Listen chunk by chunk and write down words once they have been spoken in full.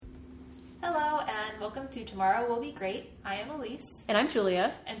Hello and welcome to Tomorrow Will Be Great. I am Elise. And I'm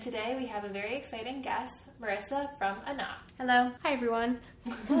Julia. And today we have a very exciting guest, Marissa from Anak. Hello. Hi, everyone.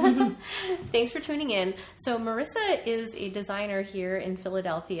 Thanks for tuning in. So Marissa is a designer here in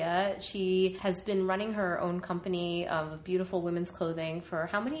Philadelphia. She has been running her own company of beautiful women's clothing for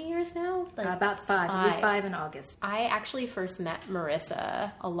how many years now? About 5. It'll be 5 in August. I actually first met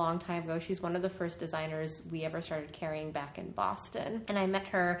Marissa a long time ago. She's one of the first designers we ever started carrying back in Boston. And I met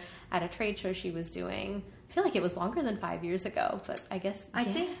her at a trade show she was doing. I feel like it was longer than 5 years ago, but I guess... I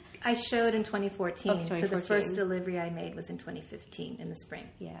think I showed in 2014. Okay, 2014. So the first delivery I made was in 2015, in the spring.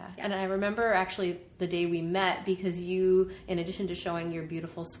 Yeah. And I remember actually the day we met because you, in addition to showing your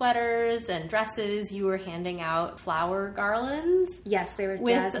beautiful sweaters and dresses, you were handing out flower garlands. Yes, they were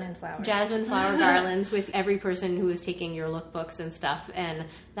jasmine flowers. Jasmine flower garlands with every person who was taking your lookbooks and stuff. And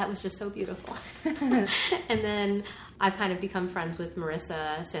that was just so beautiful. And then I've kind of become friends with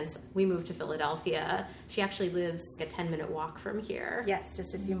Marissa since we moved to Philadelphia. She actually lives a 10-minute walk from here. Yes,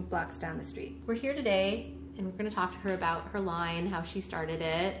 just a few blocks down the street. We're here today, and we're going to talk to her about her line, how she started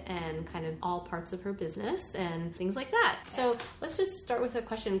it, and kind of all parts of her business and things like that. So let's just start with a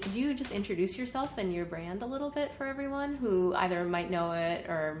question. Could you just introduce yourself and your brand a little bit for everyone who either might know it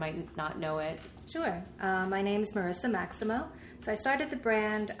or might not know it? Sure. My name is Marissa Maximo. So I started the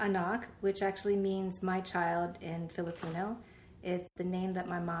brand Anak, which actually means my child in Filipino. It's the name that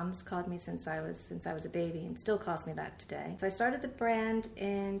my mom's called me since I was a baby and still calls me that today. So I started the brand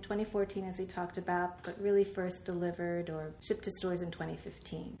in 2014, as we talked about, but really first delivered or shipped to stores in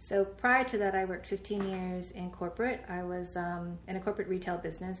 2015. So prior to that, I worked 15 years in corporate. I was in a corporate retail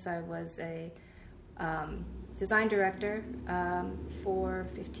business. I was a design director for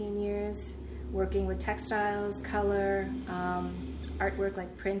 15 years. Working with textiles, color, artwork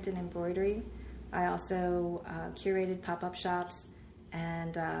like print and embroidery. I also curated pop-up shops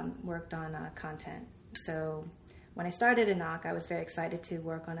and worked on content. So when I started Anak, I was very excited to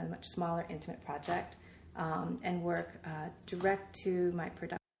work on a much smaller, intimate project and work direct to my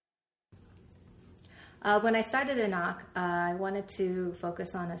production. When I started Anak, I wanted to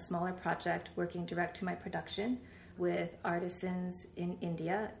focus on a smaller project working direct to my production with artisans in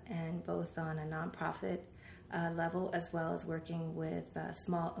India, and both on a nonprofit level as well as working with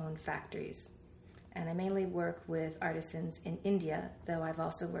small owned factories. And I mainly work with artisans in India, though I've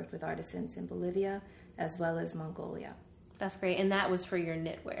also worked with artisans in Bolivia as well as Mongolia. That's great. And that was for your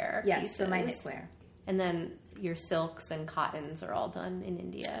knitwear Yes, pieces. so my knitwear. And then your silks and cottons are all done in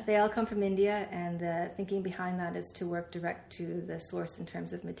India. They all come from India, and the thinking behind that is to work direct to the source in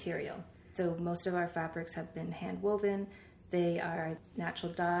terms of material. So most of our fabrics have been hand woven. They are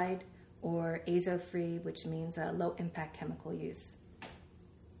natural dyed or azo-free, which means low impact chemical use.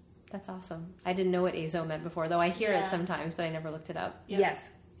 That's awesome. I didn't know what azo meant before, though I hear it sometimes, but I never looked it up. Yep. Yes.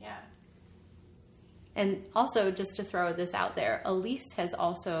 Yeah. And also, just to throw this out there, Elise has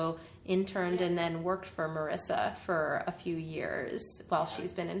also interned and then worked for Marissa for a few years while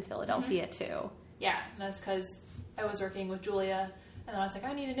she's been in Philadelphia too. Yeah, and that's because I was working with Julia. And I was like,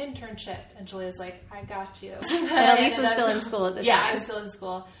 I need an internship. And Julia's like, I got you. And Elise was still in school at the time. Yeah, I was still in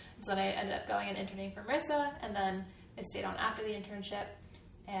school. And so then I ended up going and interning for Marissa. And then I stayed on after the internship.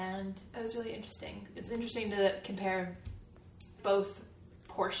 And it was really interesting. It's interesting to compare both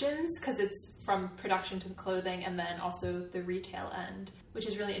portions because it's from production to the clothing and then also the retail end, which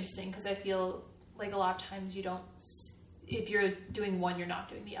is really interesting because I feel like a lot of times you don't, if you're doing one, you're not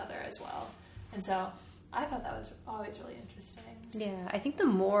doing the other as well. And so I thought that was always really interesting. Yeah, I think the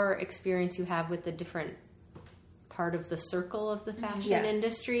more experience you have with the different part of the circle of the fashion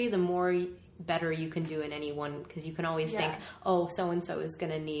industry, the more better you can do in any one, because you can always think, oh, so-and-so is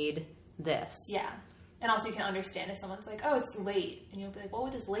going to need this. Yeah. And also you can understand if someone's like, oh, it's late. And you'll be like, well,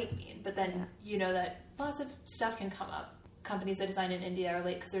 what does late mean? But then you know that lots of stuff can come up. Companies that design in India are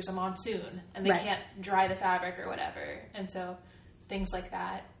late because there's a monsoon and they can't dry the fabric or whatever. And so things like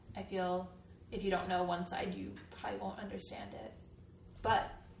that, I feel if you don't know one side, you probably won't understand it.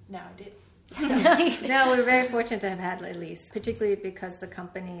 But now I do. So, no, we're very fortunate to have had Elise, particularly because the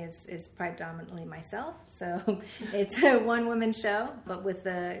company is predominantly myself. So it's a one-woman show, but with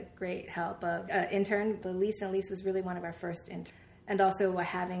the great help of intern. Elise was really one of our first interns. And also I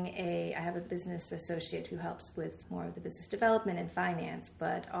have a business associate who helps with more of the business development and finance,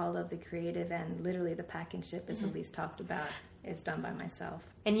 but all of the creative and literally the pack and ship, as Elise talked about, is done by myself.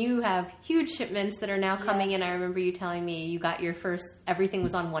 And you have huge shipments that are now coming in. I remember you telling me you got your first, everything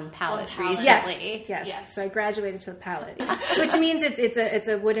was on one pallet recently. Yes. So I graduated to a pallet, which means it's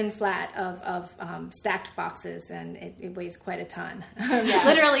a wooden flat of stacked boxes, and it weighs quite a ton.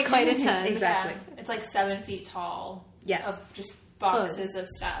 Literally quite a ton. Exactly. Yeah. It's like 7 feet tall. Yes. Of just boxes of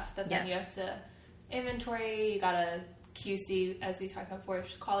stuff that then Yes. you have to inventory. You gotta QC, as we talked about before,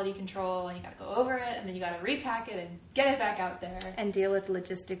 quality control, and you gotta go over it, and then you gotta repack it and get it back out there. And deal with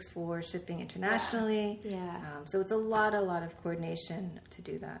logistics for shipping internationally. Yeah. So it's a lot of coordination to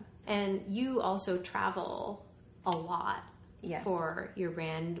do that. And you also travel a lot. Yes. For your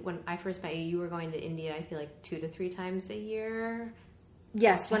brand. When I first met you, you were going to India, I feel like 2 to 3 times a year.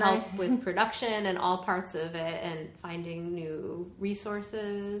 Yes, To when help with production and all parts of it and finding new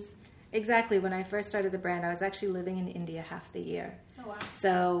resources. Exactly. When I first started the brand, I was actually living in India half the year. Oh, wow.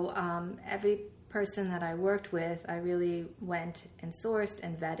 So every person that I worked with, I really went and sourced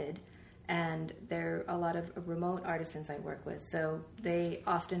and vetted. And there are a lot of remote artisans I work with. So they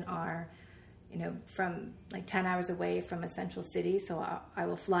often are, from like 10 hours away from a central city. So I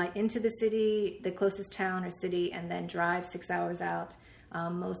will fly into the city, the closest town or city, and then drive 6 hours out.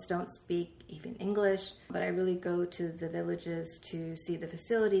 Most don't speak even English, but I really go to the villages to see the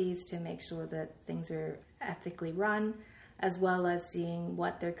facilities, to make sure that things are ethically run, as well as seeing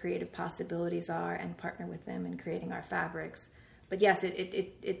what their creative possibilities are and partner with them in creating our fabrics. But yes,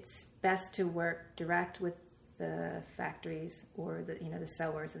 it's best to work direct with the factories or the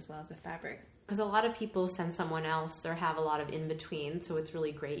sewers as well as the fabric. Because a lot of people send someone else or have a lot of in-between, so it's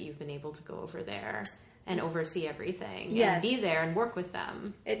really great you've been able to go over there and oversee everything and be there and work with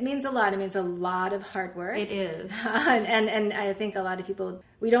them. It means a lot. It means a lot of hard work. It is. and I think a lot of people,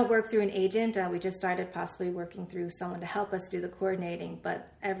 we don't work through an agent. We just started possibly working through someone to help us do the coordinating. But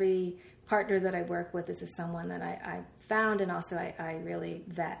every partner that I work with is someone that I found and also I really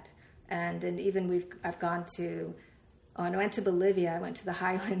vet. And even I've gone to... Oh, and I went to Bolivia. I went to the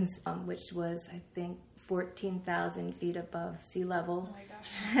highlands, which was, I think, 14,000 feet above sea level. Oh, my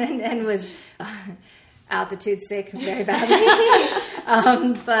gosh. and was altitude sick very badly.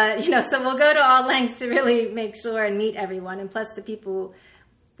 But, so we'll go to all lengths to really make sure and meet everyone. And plus the people,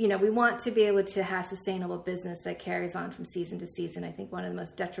 we want to be able to have sustainable business that carries on from season to season. I think one of the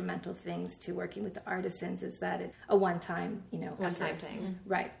most detrimental things to working with the artisans is that it's a one-time, One-time thing.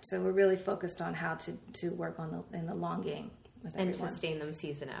 Right. So we're really focused on how to work in the long game with everyone. And sustain them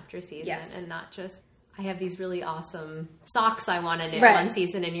season after season. Yes. And not just, I have these really awesome socks I want to knit Right. one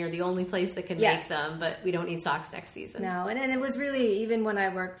season and you're the only place that can make them, but we don't need socks next season. No, and it was really, even when I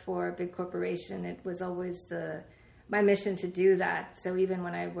worked for a big corporation, it was always my mission to do that. So even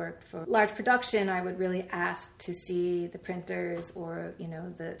when I worked for large production, I would really ask to see the printers or,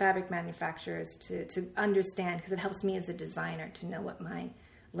 the fabric manufacturers to understand, because it helps me as a designer to know what my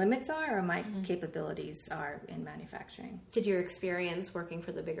limits are or my capabilities are in manufacturing. Did your experience working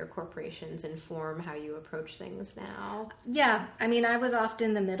for the bigger corporations inform how you approach things now? Yeah, I mean, I was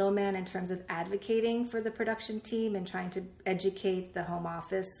often the middleman in terms of advocating for the production team and trying to educate the home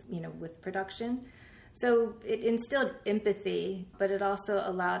office, with production. So it instilled empathy, but it also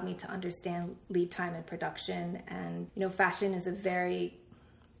allowed me to understand lead time in production. And, fashion is a very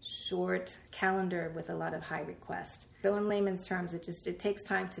short calendar with a lot of high request. So in layman's terms, it takes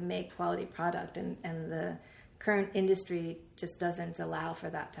time to make quality product, and the current industry just doesn't allow for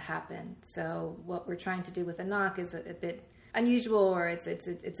that to happen. So what we're trying to do with Anak is a bit unusual, or it's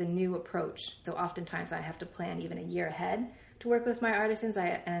a new approach. So oftentimes I have to plan even a year ahead to work with my artisans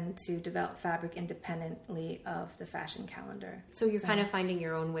and to develop fabric independently of the fashion calendar. So you're kind of finding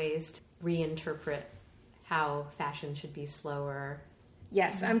your own ways to reinterpret how fashion should be slower.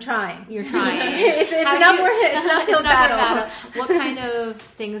 Yes, I'm trying. You're trying. it's an uphill battle. What kind of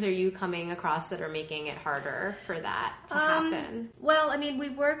things are you coming across that are making it harder for that to happen? Well, I mean, we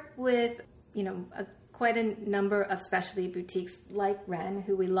work with, quite a number of specialty boutiques like Ren,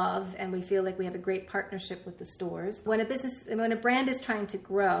 who we love, and we feel like we have a great partnership with the stores. When a brand is trying to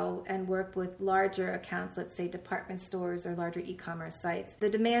grow and work with larger accounts, let's say department stores or larger e-commerce sites, the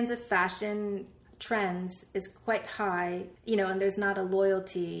demands of fashion trends is quite high, and there's not a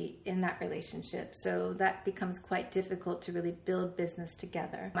loyalty in that relationship. So that becomes quite difficult to really build business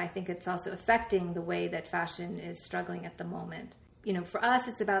together. I think it's also affecting the way that fashion is struggling at the moment. For us,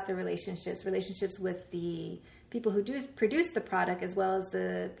 it's about the relationships with the people who do produce the product, as well as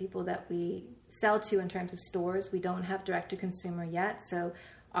the people that we sell to in terms of stores. We don't have direct to consumer yet. So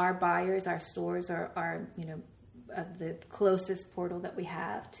our buyers, our stores are the closest portal that we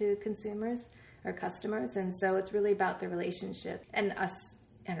have to consumers or customers. And so it's really about the relationship and us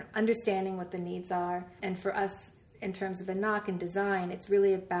understanding what the needs are. And for us, in terms of Anak and design, it's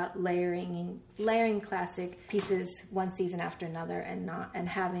really about layering classic pieces one season after another, and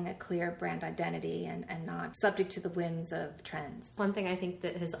having a clear brand identity and not subject to the whims of trends. One thing I think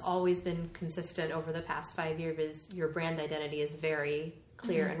that has always been consistent over the past 5 years is your brand identity is very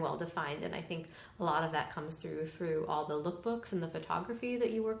clear and well defined. And I think a lot of that comes through all the lookbooks and the photography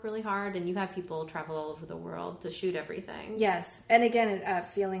that you work really hard, and you have people travel all over the world to shoot everything. Yes. And again,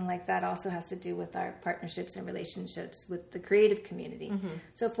 feeling like that also has to do with our partnerships and relationships with the creative community.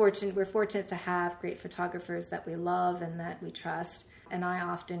 So we're fortunate to have great photographers that we love and that we trust. And I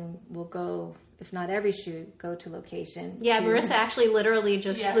often will go, if not every shoot, go to location. Yeah, Marissa actually literally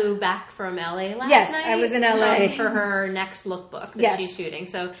just flew back from LA last night. Yes, I was in LA. For her next lookbook that she's shooting.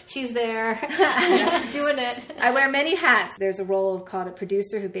 So she's there doing it. I wear many hats. There's a role called a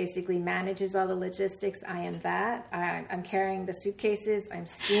producer who basically manages all the logistics. I am that. I'm carrying the suitcases. I'm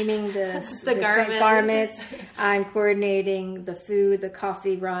steaming the garments. I'm coordinating the food, the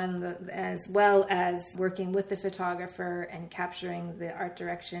coffee run, as well as working with the photographer and capturing the art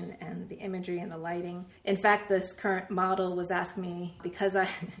direction and the imagery and the lighting. In fact, this current model was asking me, because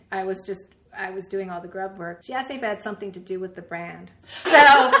I was doing all the grub work. She asked me if it had something to do with the brand. So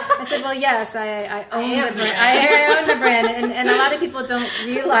I said, well, yes, I own the brand. I own the brand. And a lot of people don't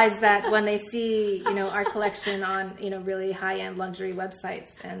realize that when they see, our collection on, really high-end luxury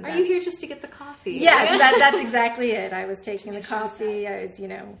websites. And are you here just to get the coffee? Yes, that's exactly it. I was taking the coffee. I was,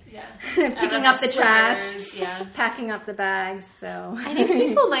 picking up the trash, packing up the bags. So I think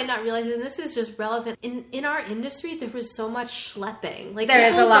people might not realize, and this is just relevant, in our industry, there was so much schlepping. Like,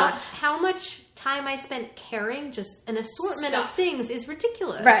 there is a lot. How much time I spent carrying just an assortment of things is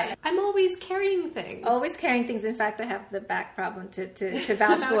ridiculous. Right. I'm always carrying things. Always carrying things. In fact, I have the back problem to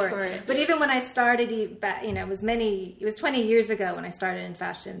vouch for it. But even when I started, it was 20 years ago when I started in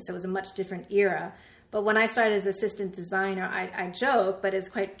fashion, so it was a much different era. But when I started as assistant designer, I joke, but it's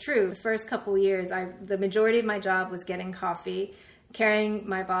quite true. The first couple years, the majority of my job was getting coffee, carrying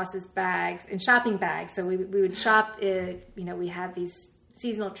my boss's bags and shopping bags. So we would shop. We had these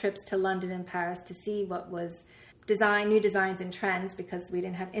seasonal trips to London and Paris to see what was new designs and trends, because we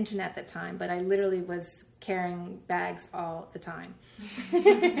didn't have internet at the time. But I literally was carrying bags all the time.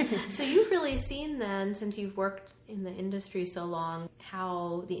 So you've really seen then, since you've worked in the industry so long,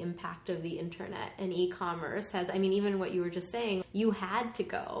 how the impact of the internet and e-commerce has, even what you were just saying, you had to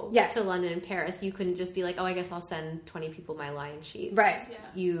go to London and Paris. You couldn't just be like, oh, I guess I'll send 20 people my line sheets. Right. Yeah.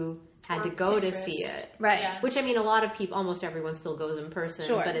 You had to go Pinterest to see it. Right. Yeah. Which, a lot of people, almost everyone still goes in person,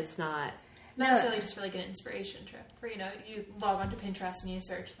 but it's not necessarily just for like an inspiration trip. Where, you log onto Pinterest and you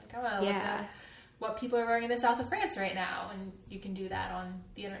search, like, I want to look at what people are wearing in the south of France right now, and you can do that on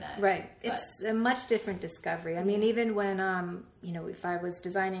the internet. Right. It's a much different discovery. Even when, if I was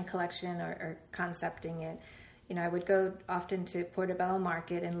designing a collection or concepting it, I would go often to Portobello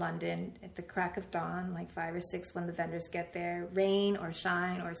Market in London at the crack of dawn, like 5 or 6 when the vendors get there, rain or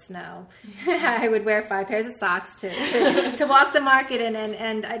shine or snow. I would wear 5 pairs of socks to walk the market,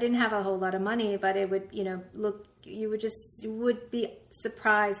 and I didn't have a whole lot of money, but it would, you would be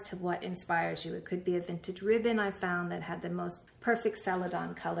surprised to what inspires you. It could be a vintage ribbon I found that had the most perfect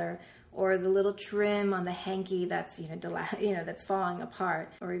celadon color, or the little trim on the hanky that's that's falling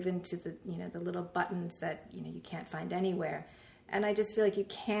apart, or even to the little buttons that you can't find anywhere. And I just feel like you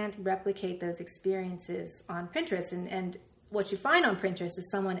can't replicate those experiences on Pinterest. And what you find on Pinterest is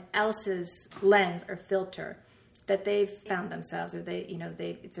someone else's lens or filter that they've found themselves, or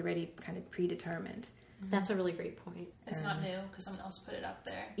it's already kind of predetermined. That's a really great point. It's not new because someone else put it up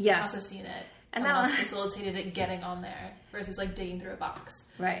there. Yes. I've also seen it. Someone else facilitated it getting on there versus like digging through a box.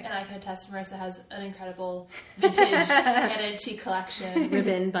 Right. And I can attest, Marissa has an incredible vintage and antique collection.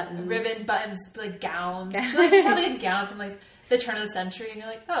 Ribbon buttons, like gowns. She just have like a gown from like the turn of the century, and you're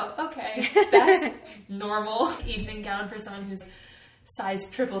like, oh, okay, that's normal evening gown for someone who's size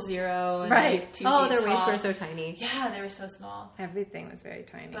 000 and like 2 feet their tall. waists were so tiny. Yeah, they were so small. Everything was very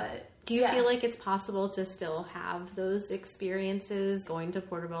tiny. But do you feel like it's possible to still have those experiences, going to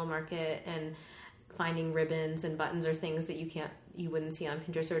Portobello Market and finding ribbons and buttons or things that you wouldn't see on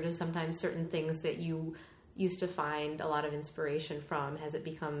Pinterest, or just sometimes certain things that you used to find a lot of inspiration from? Has it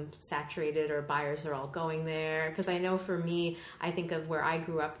become saturated, or buyers are all going there? Because I know for me, I think of where I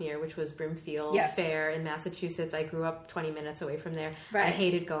grew up near, which was Brimfield Fair in Massachusetts. I grew up 20 minutes away from there. Right. I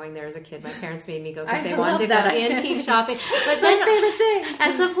hated going there as a kid. My parents made me go because they wanted to go antique shopping. But then my favorite thing.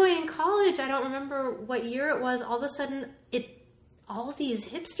 At some point in college, I don't remember what year it was, all of a sudden all these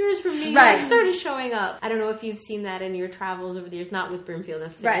hipsters from New York started showing up. I don't know if you've seen that in your travels over the years, not with Brimfield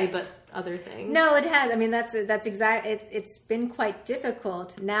necessarily, but other things. No, it has. That's exactly. It's been quite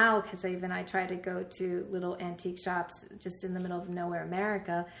difficult now, because I try to go to little antique shops just in the middle of nowhere,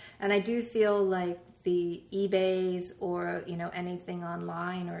 America, and I do feel like the eBays or anything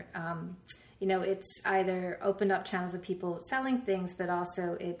online or it's either opened up channels of people selling things, but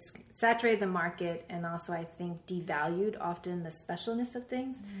also it's saturated the market and also, I think, devalued often the specialness of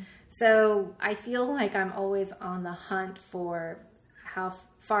things. So I feel like I'm always on the hunt for how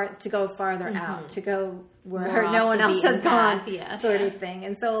far to go farther out, to go where no one else has gone, sort of thing.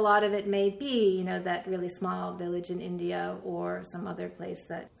 And so a lot of it may be, that really small village in India or some other place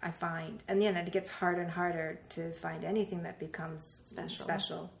that I find. And then it gets harder and harder to find anything that becomes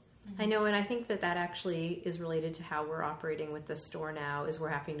special. I know, and I think that actually is related to how we're operating with the store now, is we're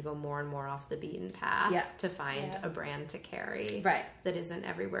having to go more and more off the beaten path to find a brand to carry that isn't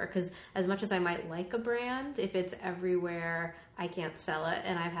everywhere. Because as much as I might like a brand, if it's everywhere, I can't sell it.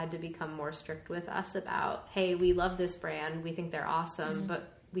 And I've had to become more strict with us about, hey, we love this brand, we think they're awesome,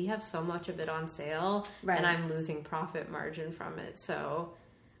 but we have so much of it on sale, and I'm losing profit margin from it. So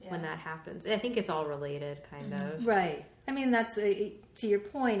when that happens, I think it's all related, kind of. Right. I mean, that's, to your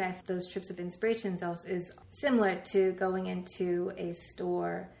point, those trips of inspirations is similar to going into a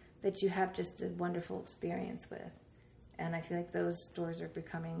store that you have just a wonderful experience with. And I feel like those stores are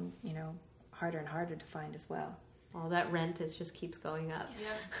becoming, harder and harder to find as well. Well, that rent just keeps going up. Yeah.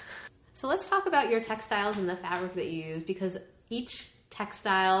 So let's talk about your textiles and the fabric that you use, because each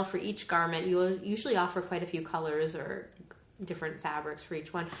textile for each garment, you will usually offer quite a few colors or different fabrics for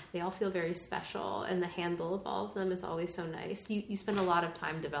each one. They all feel very special, and the handle of all of them is always so nice. You spend a lot of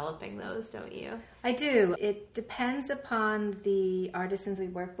time developing those, don't you? I do. It depends upon the artisans we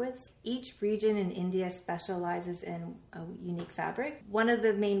work with. Each region in India specializes in a unique fabric. One of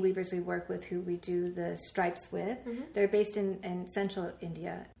the main weavers we work with, who we do the stripes with, they're based in central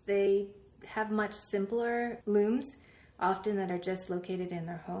India. They have much simpler looms, often that are just located in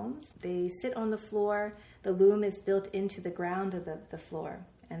their homes. They sit on the floor. The loom is built into the ground of the floor.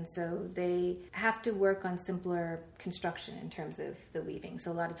 And so they have to work on simpler construction in terms of the weaving.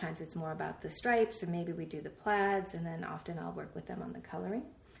 So a lot of times it's more about the stripes, or maybe we do the plaids, and then often I'll work with them on the coloring.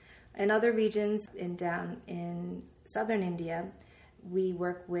 In other regions, down in southern India, we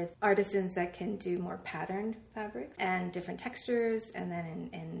work with artisans that can do more patterned fabrics and different textures. And then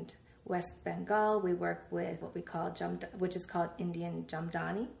in West Bengal, we work with what we call which is called Indian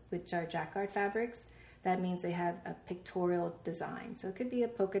Jamdani, which are jacquard fabrics. That means they have a pictorial design. So it could be a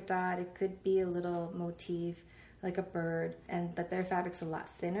polka dot, it could be a little motif like a bird, but their fabric's a lot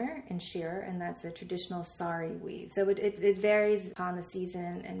thinner and sheer, and that's a traditional sari weave. So it varies upon the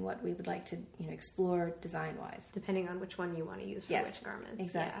season and what we would like to explore design-wise. Depending on which one you want to use for which garments.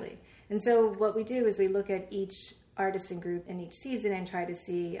 Exactly. Yeah. And so what we do is we look at each artisan group in each season and try to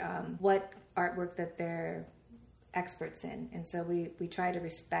see what artwork that they're experts in. And so we try to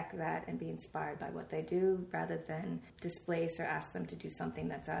respect that and be inspired by what they do, rather than displace or ask them to do something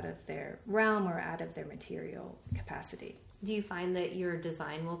that's out of their realm or out of their material capacity. Do you find that your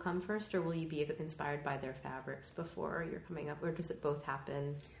design will come first, or will you be inspired by their fabrics before you're coming up, or does it both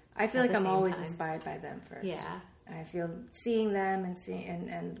happen? I feel like I'm always inspired by them first. Yeah. I feel seeing them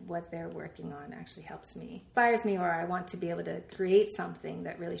and what they're working on actually helps me, inspires me, or I want to be able to create something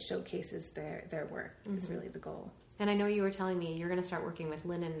that really showcases their work is really the goal. And I know you were telling me you're going to start working with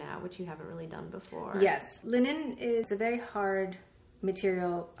linen now, which you haven't really done before. Yes. Linen is a very hard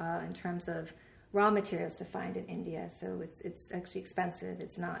material in terms of raw materials to find in India. So it's actually expensive.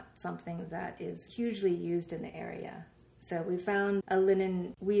 It's not something that is hugely used in the area. So we found a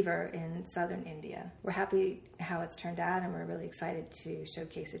linen weaver in southern India. We're happy how it's turned out, and we're really excited to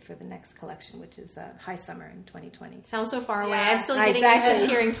showcase it for the next collection, which is High Summer in 2020. Sounds so far away. I'm still getting used to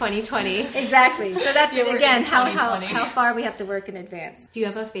hearing 2020. Exactly. So that's, again, how far we have to work in advance. Do you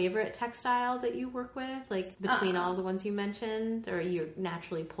have a favorite textile that you work with, like between all the ones you mentioned, or you're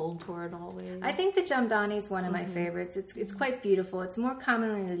naturally pulled toward always? I think the Jamdani is one of my favorites. It's quite beautiful. It's more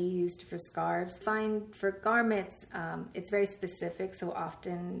commonly used for scarves. For garments, it's very specific, so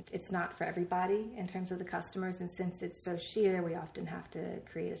often it's not for everybody in terms of the customers, and since it's so sheer, we often have to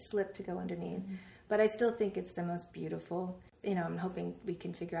create a slip to go underneath. But I still think it's the most beautiful. I'm hoping we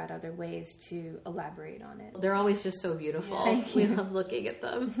can figure out other ways to elaborate on it. They're always just so beautiful. Yeah. We love looking at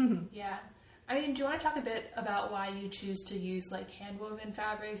them. Yeah. I mean, do you want to talk a bit about why you choose to use hand-woven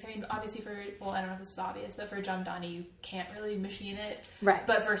fabrics? I mean, obviously I don't know if this is obvious, but for Jamdani, you can't really machine it. Right.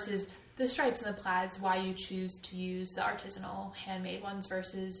 But versus the stripes and the plaids, why you choose to use the artisanal handmade ones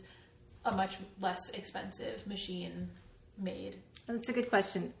versus a much less expensive machine-made? That's a good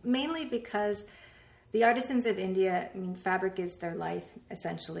question. Mainly because the artisans of India, fabric is their life,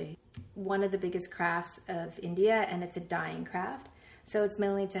 essentially. One of the biggest crafts of India, and it's a dying craft. So it's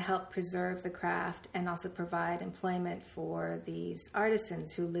mainly to help preserve the craft and also provide employment for these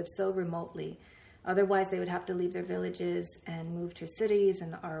artisans who live so remotely Otherwise, they would have to leave their villages and move to cities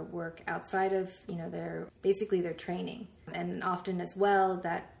and or work outside of, their training. And often as well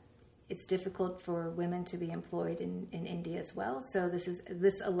that it's difficult for women to be employed in India as well. So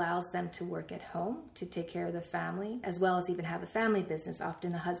this allows them to work at home, to take care of the family, as well as even have a family business.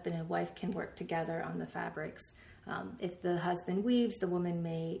 Often a husband and wife can work together on the fabrics. If the husband weaves, the woman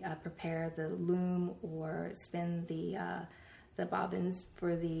may prepare the loom or spin the bobbins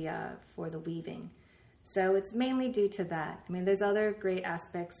for the weaving. So it's mainly due to that. I mean, there's other great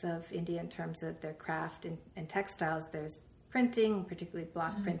aspects of India in terms of their craft and textiles. There's printing, particularly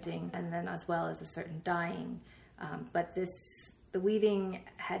block printing, and then as well as a certain dyeing. But the weaving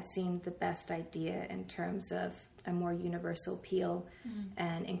had seemed the best idea in terms of a more universal appeal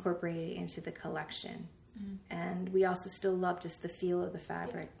and incorporated into the collection. And we also still love just the feel of the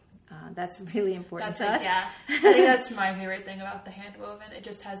fabric. That's really important to us. Yeah, I think that's my favorite thing about the hand woven. It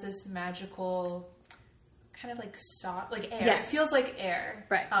just has this magical kind of like soft, like air. Yes. It feels like air.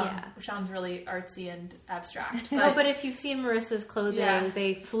 Right. Which sounds really artsy and abstract. But No, but if you've seen Marissa's clothing,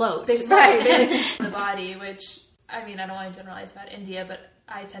 they float. they float in the body, which, I mean, I don't want to generalize about India, but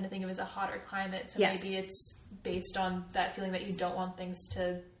I tend to think of it as a hotter climate. So maybe it's based on that feeling that you don't want things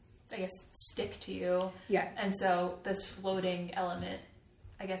to, I guess, stick to you. Yeah. And so this floating element,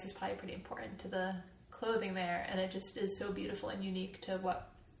 I guess, is probably pretty important to the clothing there. And it just is so beautiful and unique to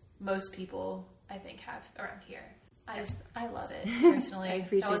what most people, I think, have around here. I love it, personally. I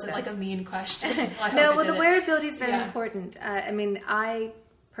appreciate that wasn't that. like a mean question. The wearability is very Yeah. important. I mean, I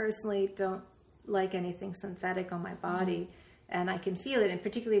personally don't like anything synthetic on my body, and I can feel it. And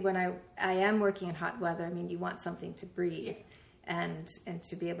particularly when I am working in hot weather, I mean, you want something to breathe and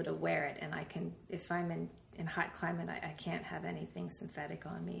to be able to wear it. And I can, if I'm in hot climate, I can't have anything synthetic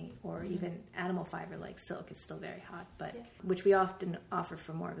on me, or even animal fiber like silk is still very hot, but which we often offer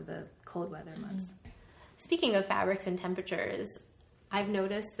for more of the cold weather months. Speaking of fabrics and temperatures, I've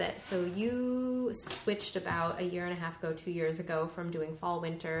noticed that, so you switched about a year and a half ago, 2 years ago, from doing fall,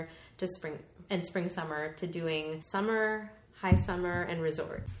 winter to spring, summer to doing summer, high summer, and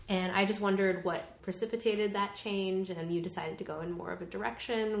resort. And I just wondered what precipitated that change, and you decided to go in more of a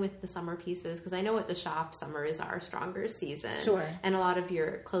direction with the summer pieces, because I know at the shop, summer is our stronger season. Sure. And a lot of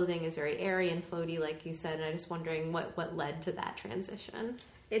your clothing is very airy and floaty, like you said, and I'm just wondering what led to that transition.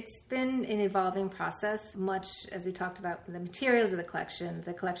 It's been an evolving process, much as we talked about the materials of the collection.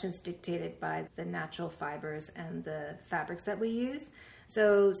 The collection's dictated by the natural fibers and the fabrics that we use.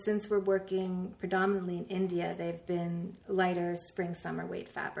 So since we're working predominantly in India, they've been lighter spring, summer weight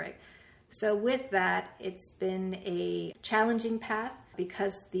fabric. So with that, it's been a challenging path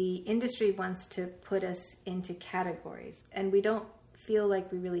because the industry wants to put us into categories, and we don't feel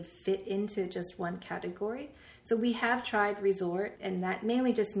like we really fit into just one category. So we have tried resort, and that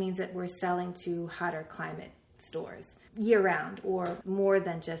mainly just means that we're selling to hotter climate stores year-round or more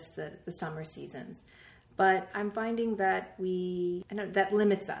than just the summer seasons. But I'm finding that that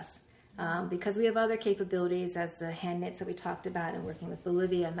limits us because we have other capabilities as the hand knits that we talked about and working with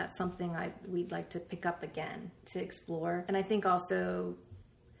Bolivia, and that's something we'd like to pick up again to explore. And I think also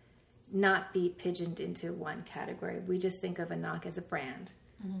not be pigeoned into one category. We just think of Anak as a brand.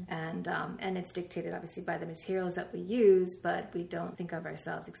 And it's dictated obviously by the materials that we use, but we don't think of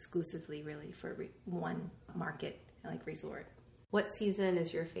ourselves exclusively really for one market like resort. What season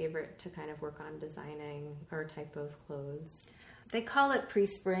is your favorite to kind of work on designing or type of clothes? They call it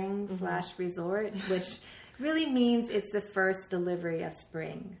pre-spring / resort, which really means it's the first delivery of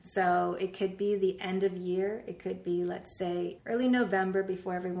spring. So it could be the end of year. It could be, let's say, early November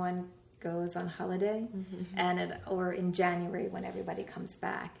before everyone goes on holiday, or in January when everybody comes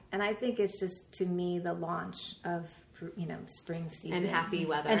back. And I think it's just, to me, the launch of spring season and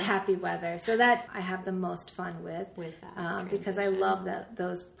happy weather. So that I have the most fun with that because I love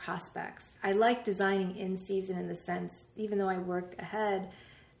those prospects. I like designing in season in the sense, even though I work ahead,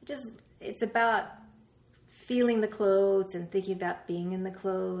 it's about feeling the clothes and thinking about being in the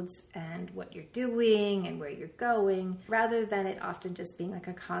clothes and what you're doing and where you're going, rather than it often just being like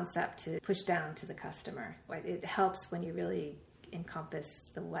a concept to push down to the customer. It helps when you really encompass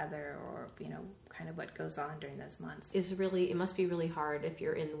the weather or, kind of what goes on during those months. It must be really hard if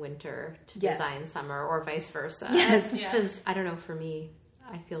you're in winter to design summer or vice versa. Yes. Because, I don't know, for me,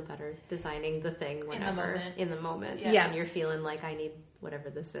 I feel better designing the thing whenever, in the moment. Yeah. And you're feeling like I need whatever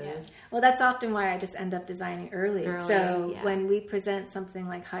this is. Yeah. Well, that's often why I just end up designing early. So yeah. when we present something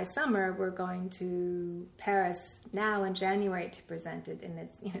like High Summer, we're going to Paris now in January to present it, and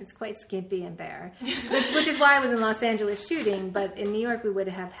it's quite skimpy and bare, which is why I was in Los Angeles shooting. But in New York, we would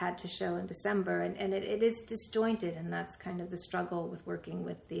have had to show in December, and it is disjointed, and that's kind of the struggle with working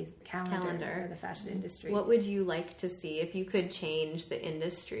with the calendar. Or the fashion industry. What would you like to see if you could change the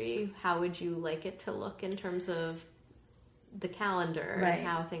industry? How would you like it to look in terms of the calendar and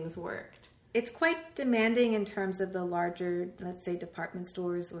how things worked? It's quite demanding in terms of the larger, let's say, department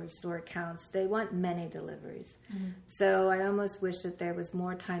stores or store accounts. They want many deliveries. Mm-hmm. So I almost wish that there was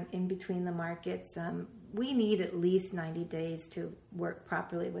more time in between the markets. We need at least 90 days to work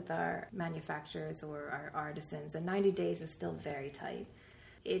properly with our manufacturers or our artisans, and 90 days is still very tight.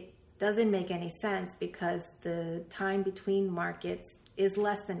 It doesn't make any sense because the time between markets is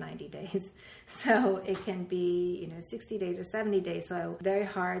less than 90 days. So it can be, 60 days or 70 days. So it's very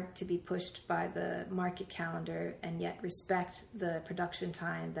hard to be pushed by the market calendar and yet respect the production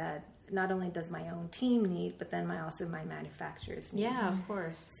time that not only does my own team need, but then also my manufacturers need. Yeah, of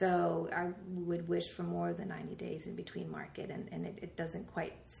course. So I would wish for more than 90 days in between market, and it doesn't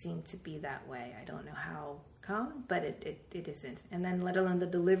quite seem to be that way. I don't know how come, but it isn't. And then let alone the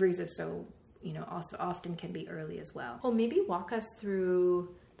deliveries are so, also often can be early as well. Well, maybe walk us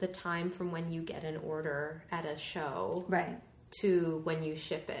through the time from when you get an order at a show. Right. To when you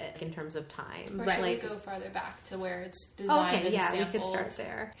ship it in terms of time. Or should we go farther back to where it's designed and sampled? We could start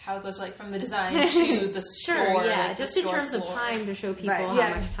there. How it goes from the design to the store. Sure, yeah. Just in terms of time to show people how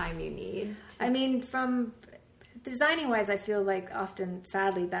much time you need. I mean, from designing wise, I feel like often,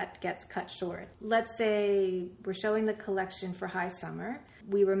 sadly, that gets cut short. Let's say we're showing the collection for High Summer.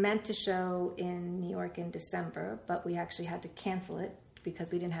 We were meant to show in New York in December, but we actually had to cancel it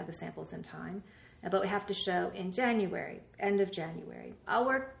because we didn't have the samples in time. But we have to show in January, end of January. I'll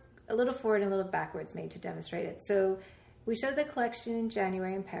work a little forward and a little backwards maybe to demonstrate it. So we showed the collection in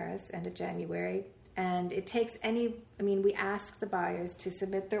January in Paris, end of January, and it takes we ask the buyers to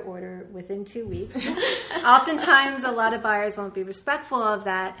submit their order within 2 weeks. Oftentimes, a lot of buyers won't be respectful of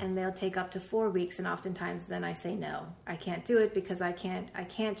that, and they'll take up to 4 weeks, and oftentimes then I say, no, I can't do it because I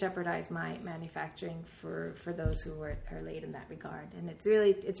can't jeopardize my manufacturing for those who are late in that regard. And it's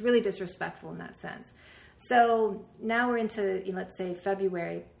really disrespectful in that sense. So now we're into, let's say,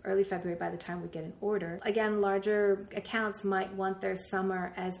 February, early February by the time we get an order. Again, larger accounts might want their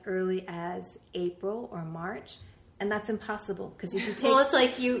summer as early as April or March. And that's impossible because you can take. Well, it's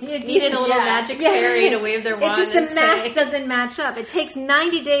like you needed a little magic fairy to wave their wand. It's just the math doesn't match up. It takes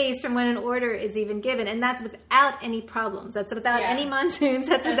 90 days from when an order is even given, and that's without any problems. That's without any monsoons.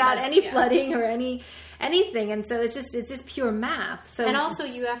 That's without any flooding or anything. And so it's just pure math. So and also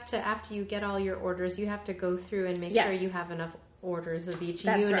you have to, after you get all your orders, you have to go through and make sure you have enough orders of each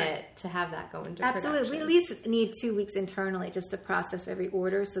unit to have that go into production. Absolutely, we at least need 2 weeks internally just to process every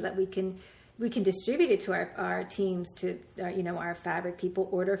order so that we can distribute it to our teams, to our fabric people,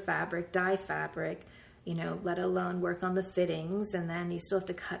 order fabric, dye fabric, let alone work on the fittings, and then you still have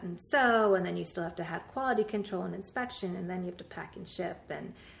to cut and sew, and then you still have to have quality control and inspection, and then you have to pack and ship,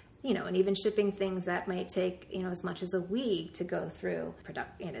 and and even shipping things that might take as much as a week to go through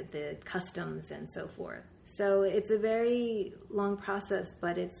the customs and so forth. So it's a very long process,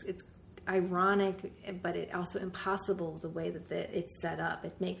 but it's ironic, but it also impossible the way that it's set up.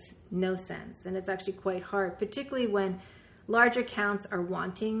 It makes no sense, and it's actually quite hard, particularly when larger accounts are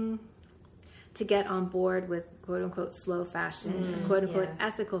wanting to get on board with quote-unquote slow fashion or quote-unquote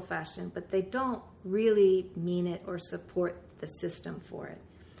ethical fashion, but they don't really mean it or support the system for it.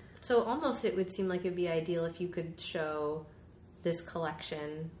 So almost it would seem like it would be ideal if you could show this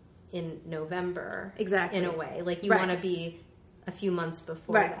collection in November. Exactly. In a way. Like you want to be a few months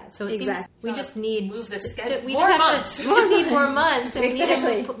before that. So it seems we just need move the schedule. We just need more months, and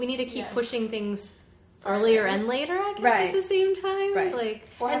we need to keep pushing things earlier and later, I guess, at the same time. Right.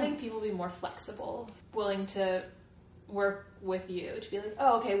 Or having people be more flexible, willing to work with you to be like,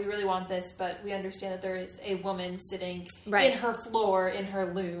 oh, okay, we really want this, but we understand that there is a woman sitting in her floor, in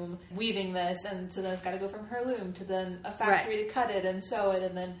her loom, weaving this, and so then it's got to go from her loom to then a factory to cut it and sew it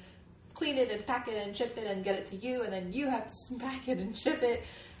and then clean it and pack it and ship it and get it to you, and then you have to pack it and ship it.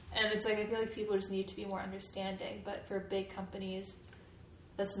 And it's like, I feel like people just need to be more understanding, but for big companies,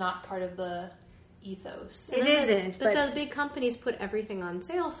 that's not part of the ethos. It isn't. But the big companies put everything on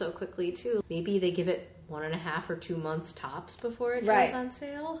sale so quickly, too. Maybe they give it 1.5 or 2 months tops before it goes on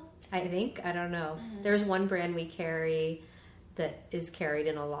sale. I think. I don't know. Mm-hmm. There's one brand we carry that is carried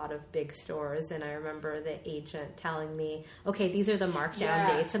in a lot of big stores. And I remember the agent telling me, okay, these are the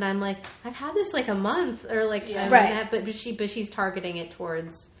markdown dates. And I'm like, I've had this like a month or like, but she's targeting it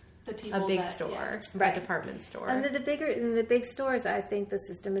towards the people a big store, a department store. And in the big stores, I think the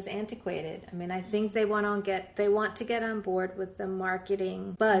system is antiquated. I mean, I think they want to get on board with the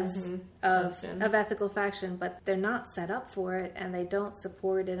marketing buzz of ethical fashion, but they're not set up for it, and they don't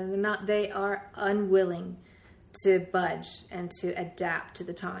support it, and they are unwilling to budge and to adapt to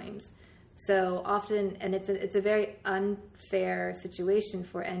the times. So often, and it's a very unfair situation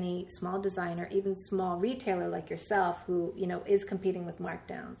for any small designer, even small retailer like yourself, who is competing with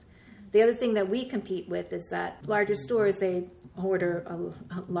markdowns. The other thing that we compete with is that larger stores, they order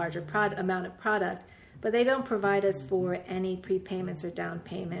a larger amount of product, but they don't provide us for any prepayments or down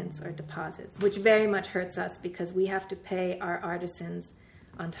payments or deposits, which very much hurts us because we have to pay our artisans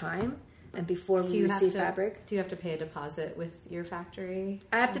on time. And before we receive fabric. Do you have to pay a deposit with your factory?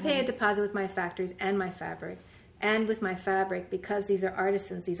 I have to pay a deposit with my factories and my fabric. And with my fabric, because these are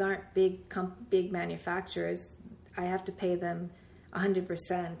artisans, these aren't big manufacturers, I have to pay them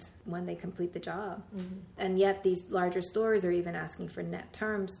 100% when they complete the job. And yet these larger stores are even asking for net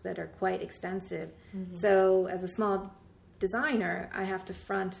terms that are quite extensive. So as a small designer, I have to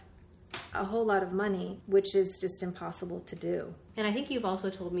front a whole lot of money, which is just impossible to do. And I think you've also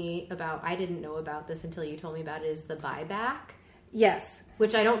told me about, I didn't know about this until you told me about it, is the buyback. Yes.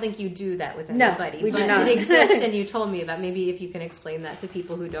 Which I don't think you do that with anybody. No, we do not. It exists, and you told me about. Maybe if you can explain that to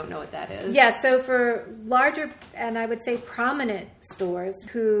people who don't know what that is. Yeah, so for larger, and I would say prominent stores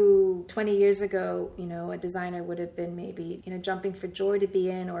who 20 years ago, a designer would have been maybe, jumping for joy to be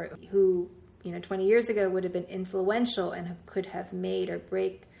in, or who, 20 years ago would have been influential and could have made or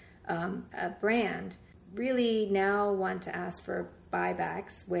break a brand, really now want to ask for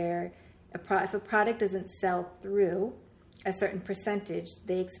buybacks where if a product doesn't sell through a certain percentage,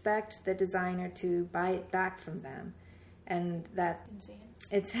 they expect the designer to buy it back from them. And that insane.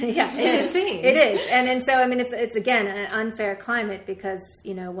 It's insane. It is. And so, I mean, it's again an unfair climate because,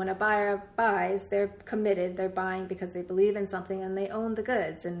 when a buyer buys, they're committed, they're buying because they believe in something and they own the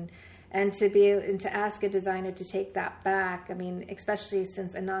goods. And to ask a designer to take that back, I mean, especially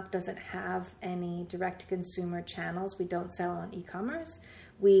since Anak doesn't have any direct-to-consumer channels, we don't sell on e-commerce.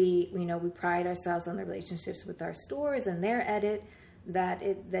 We pride ourselves on the relationships with our stores and their edit.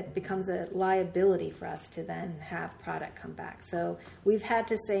 That becomes a liability for us to then have product come back. So we've had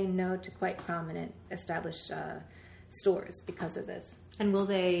to say no to quite prominent established stores because of this. And will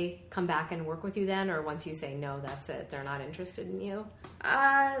they come back and work with you then, or once you say no, that's it? They're not interested in you?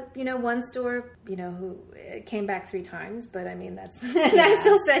 One store, who came back 3 times, but I mean, that's, I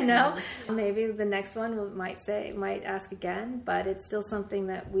still said no. Maybe the next one might ask again, but it's still something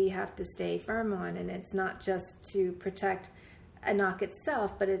that we have to stay firm on. And it's not just to protect Anak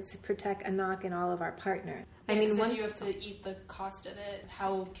itself, but it's to protect Anak and all of our partners. I mean, if you have to eat the cost of it,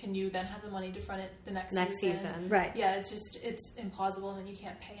 how can you then have the money to front it the next season? Right. Yeah, it's implausible, and you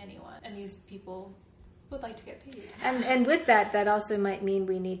can't pay anyone. And these people would like to get paid. And with that also might mean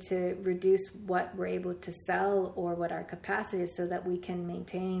we need to reduce what we're able to sell or what our capacity is so that we can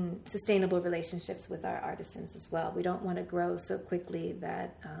maintain sustainable relationships with our artisans as well. We don't want to grow so quickly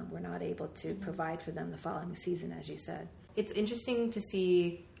that we're not able to provide for them the following season, as you said. It's interesting to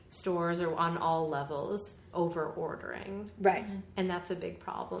see stores or on all levels over ordering. Right. And that's a big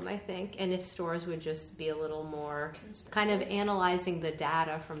problem, I think. And if stores would just be a little more kind of analyzing the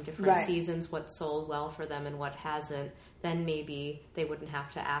data from different seasons, what sold well for them and what hasn't, then maybe they wouldn't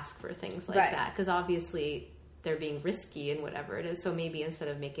have to ask for things like that. Because obviously they're being risky in whatever it is. So maybe instead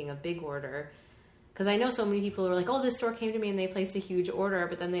of making a big order, because I know so many people are like, oh, this store came to me and they placed a huge order,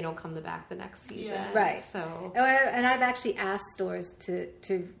 but then they don't come back the next season. Yeah. Right. So, and I've actually asked stores to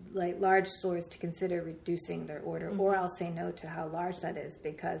like large stores to consider reducing their order, or I'll say no to how large that is,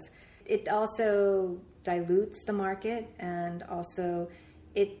 because it also dilutes the market, and also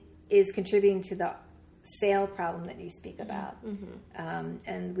it is contributing to the sale problem that you speak about.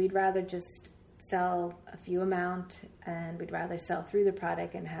 And we'd rather just sell a few amount, and we'd rather sell through the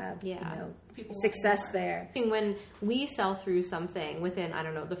product and have success there. When we sell through something within, I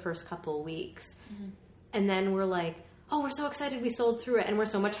don't know, the first couple weeks, and then we're like, oh, we're so excited we sold through it, and we're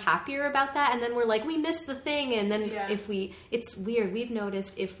so much happier about that, and then we're like, we missed the thing, and then it's weird. We've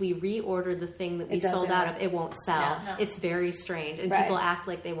noticed if we reorder the thing that we sold out of, it won't sell. No. It's very strange, and people act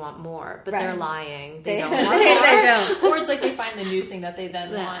like they want more, but they're lying. They don't want more. They don't. Or it's like they find the new thing that they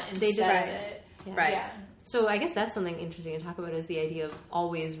then want instead of it. Yeah. Right. Yeah. So I guess that's something interesting to talk about, is the idea of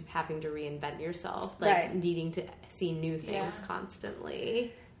always having to reinvent yourself, like needing to see new things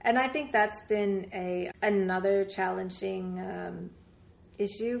constantly. And I think that's been another challenging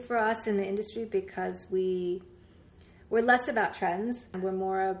issue for us in the industry, because we're less about trends. We're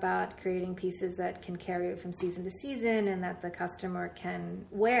more about creating pieces that can carry from season to season and that the customer can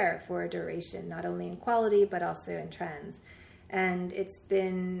wear for a duration, not only in quality but also in trends. And it's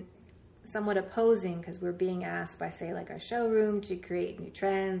been somewhat opposing because we're being asked by, say, like our showroom to create new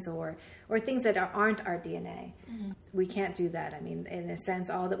trends or things that aren't our DNA. Mm-hmm. We can't do that. I mean, in a sense,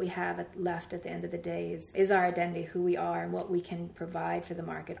 all that we have left at the end of the day is our identity, who we are and what we can provide for the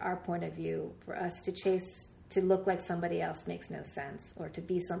market, our point of view. For us to look like somebody else makes no sense, or to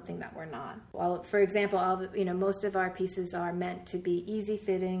be something that we're not. Well, for example, most of our pieces are meant to be easy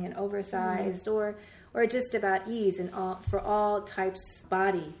fitting and oversized, mm-hmm. or just about ease and for all types of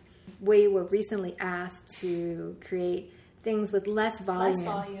body. We were recently asked to create things with less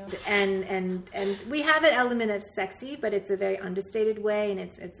volume. And we have an element of sexy, but it's a very understated way, and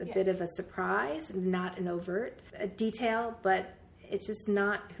it's a bit of a surprise, not an overt detail, but it's just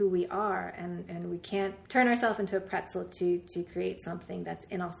not who we are, and we can't turn ourselves into a pretzel to create something that's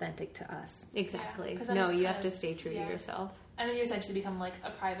inauthentic to us. Exactly. No, you have to stay true to yourself. And then you essentially become like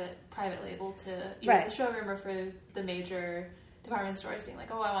a private label to either the showroom or for the major department stores, being like,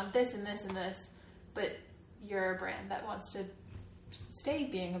 oh, I want this and this and this, but you're a brand that wants to stay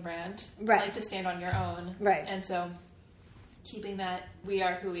being a brand, like to stand on your own. Right. And so keeping that we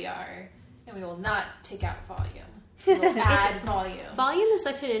are who we are, and we will not take out volume. We'll add volume. Volume is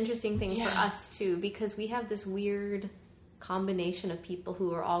such an interesting thing for us too, because we have this weird combination of people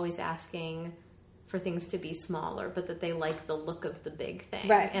who are always asking for things to be smaller, but that they like the look of the big thing.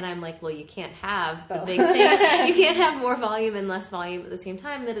 Right. And I'm like, well, you can't have the big thing. You can't have more volume and less volume at the same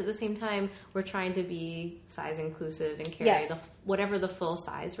time. But at the same time, we're trying to be size inclusive and carry whatever the full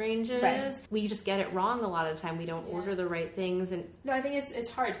size range is. Right. We just get it wrong a lot of the time. We don't order the right things. And no, I think it's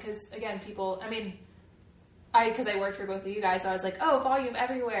hard because, again, people, because I worked for both of you guys, I was like, oh, volume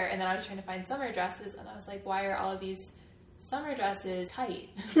everywhere. And then I was trying to find summer dresses, and I was like, why are all of these summer dresses tight?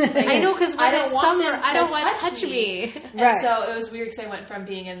 Like, I know, because I don't want summer, I don't want to touch me. And so it was weird because I went from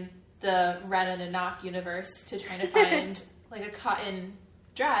being in the Ren and Anak universe to trying to find like a cotton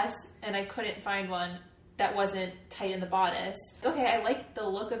dress, and I couldn't find one that wasn't tight in the bodice. Okay, I like the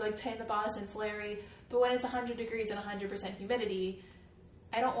look of like tight in the bodice and flary, but when it's 100 degrees and 100% humidity,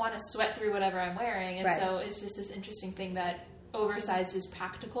 I don't want to sweat through whatever I'm wearing. And so it's just this interesting thing that oversized is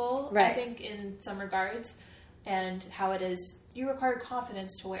practical, I think, in some regards. And how it is, you require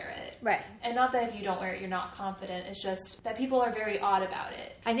confidence to wear it. Right. And not that if you don't wear it, you're not confident. It's just that people are very odd about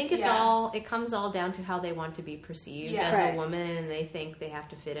it. I think it comes all down to how they want to be perceived as a woman, and they think they have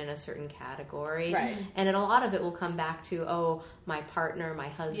to fit in a certain category. Right. And a lot of it will come back to, oh, my partner, my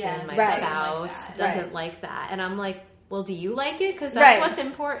husband, my spouse doesn't like that. And I'm like, well, do you like it? Because that's what's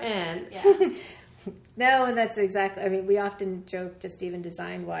important. Yeah. No, and that's exactly, we often joke, just even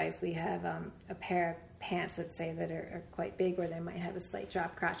design-wise, we have a pair of pants, let's say, that are quite big, where they might have a slight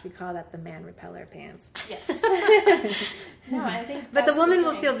drop crotch. We call that the man repeller pants. Yes. No, I think but the woman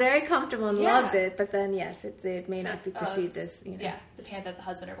will feel very comfortable and loves it, but then, it may not be perceived as, Yeah, the pant that the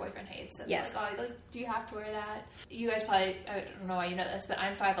husband or boyfriend hates. And like, oh, do you have to wear that? You guys probably, I don't know why you know this, but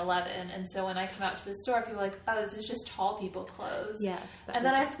I'm 5'11", and so when I come out to the store, people are like, oh, this is just tall people clothes. Yes. And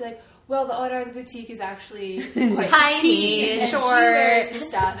then I have to be like, well, the owner of the boutique is actually quite tiny and short. She wears the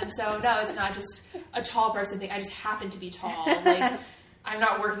stuff. And so, no, it's not just a tall person thing. I just happen to be tall. Like, I'm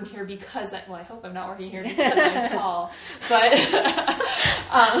not working here because I hope I'm not working here because I'm tall. But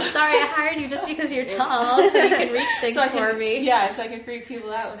sorry, I hired you just because you're tall, so you can reach things for me. Yeah, so I can freak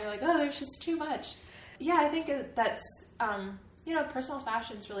people out when they're like, oh, there's just too much. Yeah, I think that's, personal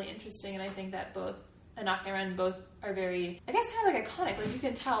fashion is really interesting, and I think that both Anak and Ren both are very, I guess, kind of like iconic. Like, you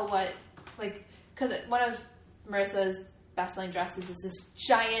can tell what, like, because one of Marissa's best-selling dresses is this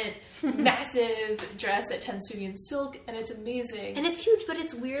giant, massive dress that tends to be in silk, and it's amazing. And it's huge, but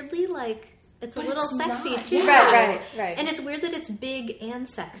it's weirdly, like, it's a little sexy, too. Yeah. Right. And it's weird that it's big and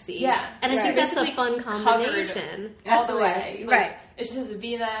sexy. Yeah. And I think that's a fun combination. All the way. Like, it just has a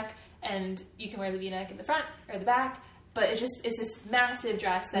V-neck, and you can wear the V-neck in the front or the back. But it's this massive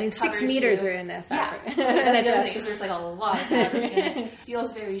dress that covers 6 meters are in that fabric. Yeah, that's the other thing, is there's like a lot of fabric in it. It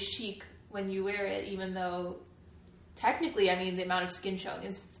feels very chic when you wear it, even though technically, the amount of skin showing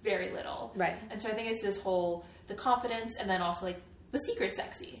is very little. Right. And so I think it's this whole, the confidence, and then also like the secret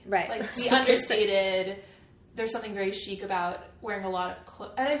sexy. Right. Like the understated, there's something very chic about wearing a lot of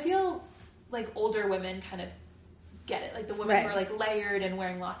clothes. And I feel like older women kind of get it. Like the women who are like layered and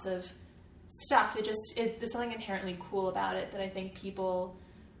wearing lots of stuff, there's something inherently cool about it that I think people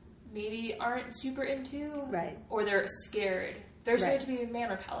maybe aren't super into, or they're scared There's going to be a man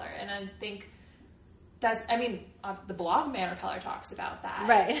repeller, and I think that's, the blog Man Repeller talks about that.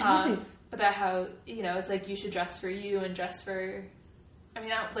 Right. About how, it's like you should dress for you and dress for,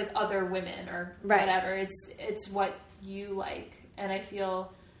 not like other women or whatever. It's what you like. And I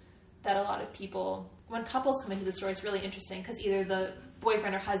feel that a lot of people, when couples come into the store, it's really interesting because either the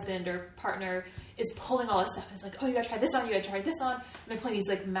boyfriend or husband or partner is pulling all this stuff and it's like, oh, you gotta try this on, you gotta try this on. And they're pulling these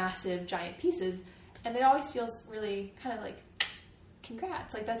like massive, giant pieces. And it always feels really kind of like,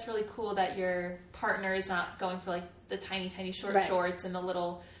 congrats. Like, that's really cool that your partner is not going for like the tiny, tiny short shorts and the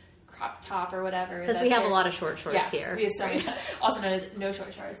little crop top or whatever. Because we have a lot of short shorts here. We have so many, also known as no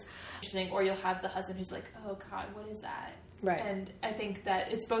short shorts. Interesting. Or you'll have the husband who's like, oh God, what is that? Right. And I think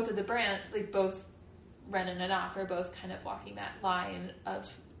that it's both of the brand, like both Ren and Anak are both kind of walking that line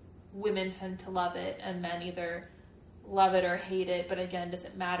of women tend to love it and men either love it or hate it, but again,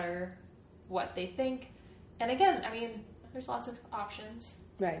 doesn't matter what they think. And again, there's lots of options.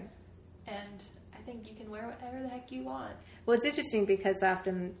 Right. And I think you can wear whatever the heck you want. Well, it's interesting because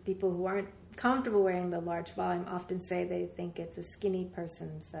often people who aren't comfortable wearing the large volume often say they think it's a skinny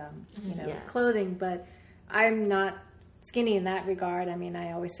person's, clothing, but I'm not skinny in that regard.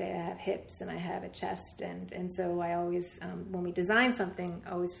 I always say I have hips and I have a chest, and so I always, when we design something,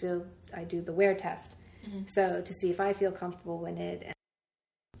 I always feel I do the wear test. Mm-hmm. So to see if I feel comfortable in it.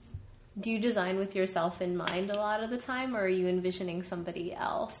 Do you design with yourself in mind a lot of the time, or are you envisioning somebody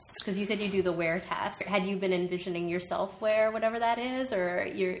else? Because you said you do the wear test. Had you been envisioning yourself wear whatever that is, or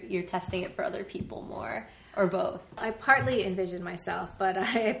you're testing it for other people more, or both? I partly envision myself, but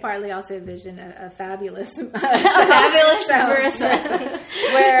I partly also envision a fabulous Marissa,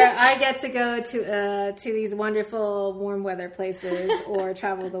 where I get to go to these wonderful warm weather places or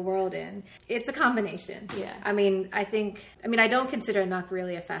travel the world in. It's a combination. Yeah. I don't consider Anak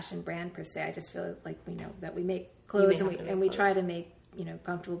really a fashion brand per se. I just feel like that we make clothes and we try to make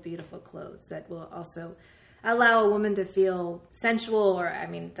comfortable, beautiful clothes that will also allow a woman to feel sensual, or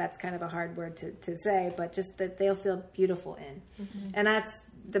that's kind of a hard word to say, but just that they'll feel beautiful in. Mm-hmm. And that's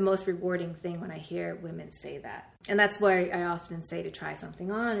the most rewarding thing when I hear women say that. And that's why I often say to try something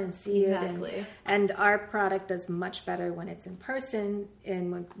on and see it. And our product does much better when it's in person,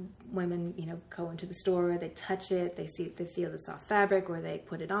 and when women, go into the store, they touch it, they feel the soft fabric, or they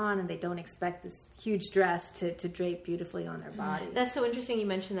put it on and they don't expect this huge dress to drape beautifully on their body. That's so interesting you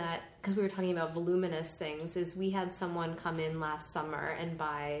mentioned that, because we were talking about voluminous things. Is we had someone come in last summer and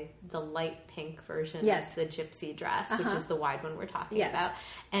buy the light pink version of the gypsy dress, which is the wide one we're talking about.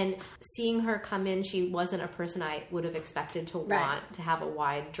 And seeing her come in, she wasn't a person I would have expected to want to have a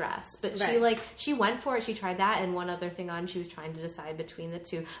wide dress, but she went for it. She tried that and one other thing on. She was trying to decide between the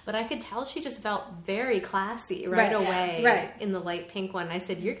two, but I could tell she just felt very classy right away in the light pink one. I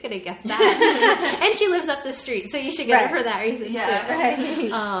said, you're gonna get that. And she lives up the street, so you should get her for that reason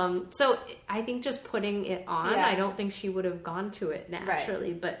too. So I think just putting it on, I don't think she would have gone to it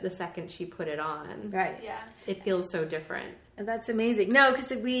naturally, but the second she put it on, it feels so different. And that's amazing. No, because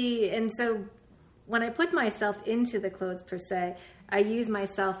so when I put myself into the clothes per se, I use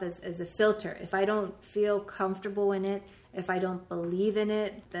myself as a filter. If I don't feel comfortable in it, if I don't believe in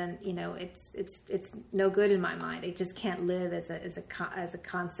it, then it's no good in my mind. It just can't live as a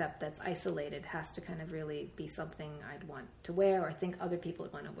concept that's isolated. It has to kind of really be something I'd want to wear or think other people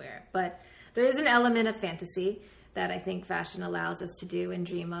would want to wear. But there is an element of fantasy that I think fashion allows us to do and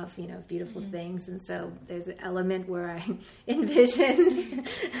dream of, beautiful things. And so there's an element where I envision,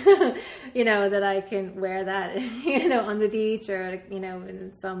 that I can wear that, on the beach or,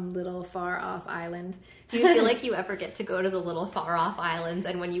 in some little far off island. Do you feel like you ever get to go to the little far off islands,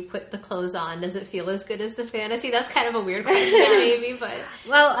 and when you put the clothes on, does it feel as good as the fantasy? That's kind of a weird question maybe, but.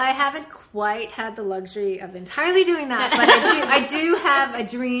 Well, I haven't quite had the luxury of entirely doing that, but I do have a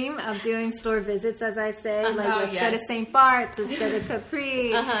dream of doing store visits, as I say, let's go to St. Bart's, let's go to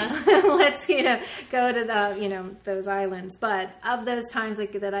Capri, let's, go to the, those islands. But of those times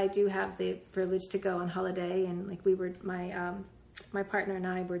that I do have the privilege to go on holiday, and we were, my partner and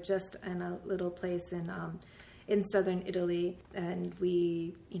I were just in a little place in southern Italy, and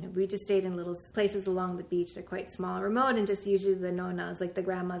we just stayed in little places along the beach. They're quite small and remote, and just usually the nonnas, like the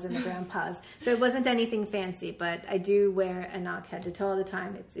grandmas and the grandpas. So it wasn't anything fancy, but I do wear Anak head to toe all the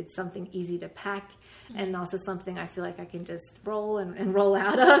time. It's something easy to pack, and also something I feel like I can just roll and roll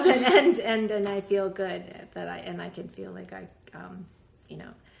out of, and I feel good that I can feel like I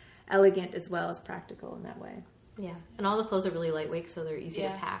elegant as well as practical in that way. Yeah, and all the clothes are really lightweit, so they're easy to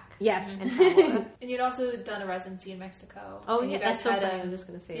pack. Yes. And you'd also done a residency in Mexico. Oh, yeah, that's so funny. I was just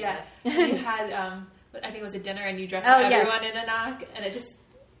going to say that. You had, I think it was a dinner, and you dressed everyone in Anak, and it just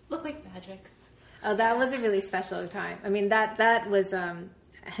looked like magic. Oh, that was a really special time. I mean, that was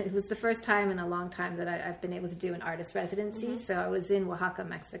it was the first time in a long time that I've been able to do an artist residency. Mm-hmm. So I was in Oaxaca,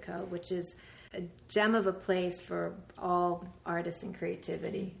 Mexico, which is a gem of a place for all artists and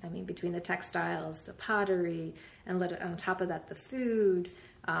creativity. I mean, between the textiles, the pottery, and on top of that, the food.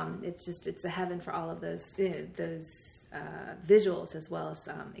 It's a heaven for all of those visuals as well as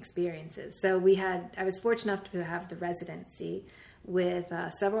experiences. So I was fortunate enough to have the residency with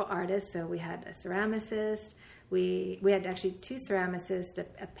several artists. So we had a ceramicist. We had actually 2 ceramicists,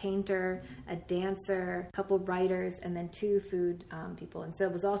 a painter, a dancer, a couple of writers, and then 2 food people. And so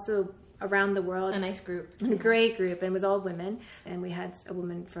it was also around the world. A nice group. A great group. And it was all women. And we had a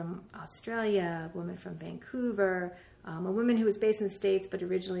woman from Australia, a woman from Vancouver, a woman who was based in the States but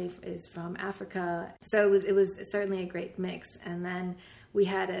originally is from Africa. So it was certainly a great mix. And then we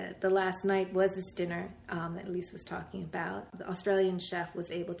had the last night was this dinner that Elise was talking about. The Australian chef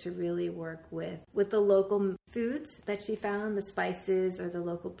was able to really work with the local foods that she found, the spices or the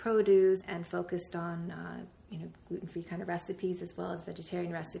local produce, and focused on gluten-free kind of recipes as well as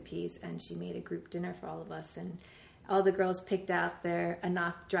vegetarian recipes. And she made a group dinner for all of us, and all the girls picked out their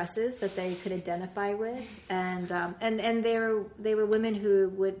Anak dresses that they could identify with, and they were women who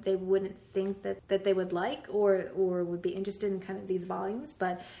wouldn't think that they would like or would be interested in kind of these volumes,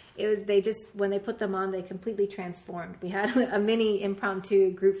 but they just, when they put them on, they completely transformed. We had a mini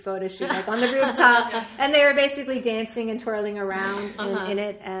impromptu group photo shoot like on the rooftop, and they were basically dancing and twirling around in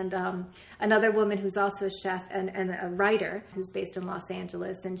it. And another woman who's also a chef and a writer who's based in Los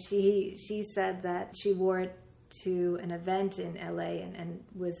Angeles, and she said that she wore it to an event in LA and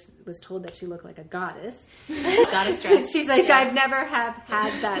was told that she looked like a goddess. Goddess dress. She's like, I've never have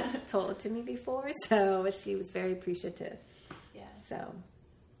had that told to me before, so she was very appreciative. Yeah. So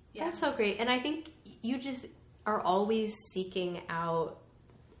that's so great. And I think you just are always seeking out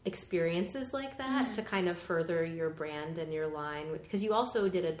experiences like that to kind of further your brand and your line, because you also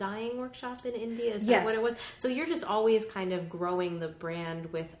did a dyeing workshop in India. Is that what it was? So you're just always kind of growing the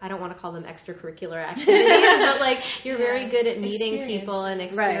brand with, I don't want to call them extracurricular activities, but like you're very good at meeting people and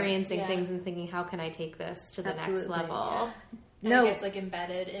experiencing things and thinking, how can I take this to the next level? Yeah. It gets like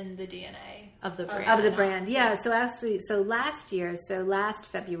embedded in the DNA of the brand. Yeah. So actually, last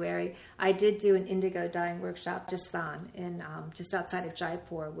February, I did do an indigo dyeing workshop, Jasthan, in just outside of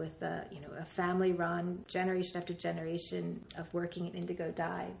Jaipur, with a family-run, generation after generation of working in indigo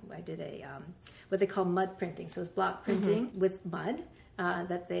dye. I did what they call mud printing. So it's block printing with mud.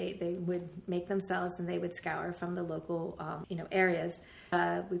 That they would make themselves, and they would scour from the local areas.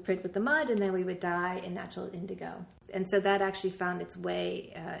 We print with the mud, and then we would dye in natural indigo. And so that actually found its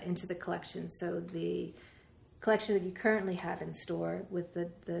way into the collection. So the collection that you currently have in store with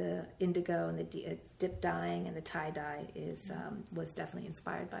the indigo and the dip dyeing and the tie dye was definitely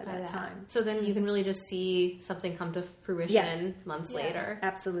inspired by that time. So then you can really just see something come to fruition months later.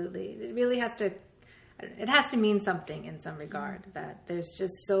 Absolutely. It really has to. It has to mean something in some regard, that there's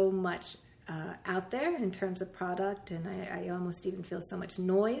just so much out there in terms of product, and I almost even feel so much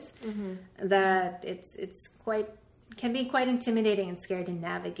noise that it's can be quite intimidating and scary to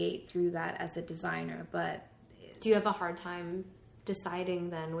navigate through that as a designer. But do you have a hard time deciding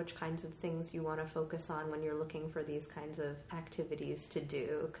then which kinds of things you want to focus on when you're looking for these kinds of activities to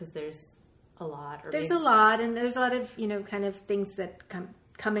do? Because there's a lot. There's a lot of kind of things that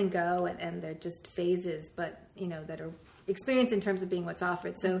come and go, and they're just phases, but that are experienced in terms of being what's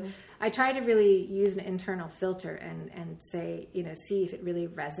offered. So I try to really use an internal filter and say, see if it really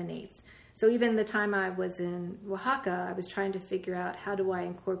resonates. So even the time I was in Oaxaca, I was trying to figure out, how do I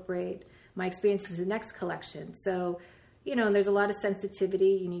incorporate my experience into the next collection? So, and there's a lot of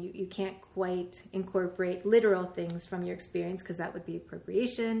sensitivity. You can't quite incorporate literal things from your experience, because that would be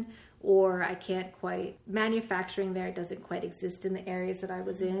appropriation. Or I can't quite, manufacturing there doesn't quite exist in the areas that I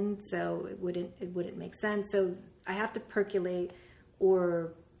was in, so it wouldn't make sense. So I have to percolate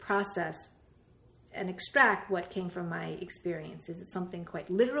or process and extract what came from my experience. Is it something quite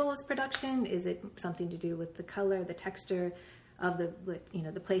literal as production? Is it something to do with the color, the texture of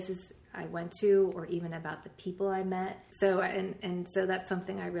the places I went to, or even about the people I met? So so that's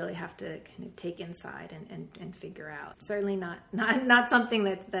something I really have to kind of take inside and figure out. Certainly not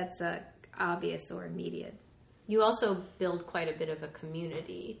something that's obvious or immediate. You also build quite a bit of a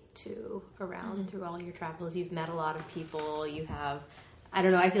community too around through all your travels. You've met a lot of people. You have, I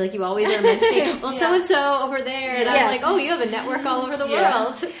don't know, I feel like you always are mentioning, well, so-and-so over there. And I'm like, oh, you have a network all over the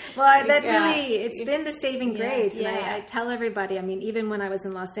world. Well, it's been the saving grace. And I tell everybody, I mean, even when I was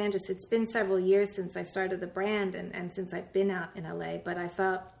in Los Angeles, it's been several years since I started the brand and since I've been out in LA, but I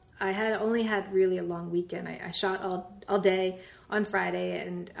felt I had only had really a long weekend. I shot all day on Friday,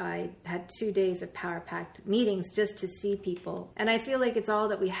 and I had 2 days of power-packed meetings just to see people. And I feel like it's all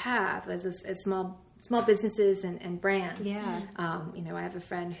that we have as small businesses and brands. Yeah. I have a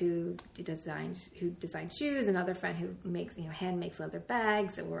friend who designs shoes, another friend who makes, hand makes leather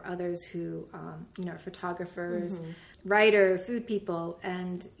bags, or others who, are photographers, writer, food people.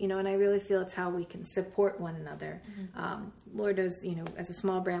 And, and I really feel it's how we can support one another. Lord knows, as a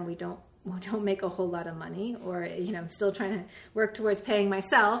small brand, we don't make a whole lot of money, or, I'm still trying to work towards paying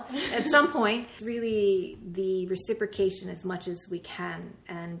myself at some point. Really the reciprocation as much as we can.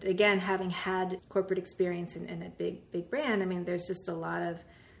 And again, having had corporate experience in a big brand, I mean, there's just a lot of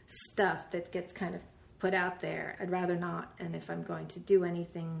stuff that gets kind of put out there. I'd rather not. And if I'm going to do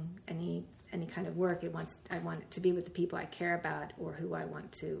anything, any kind of work, I want it to be with the people I care about, or who I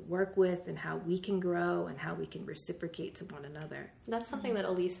want to work with, and how we can grow and how we can reciprocate to one another. That's something that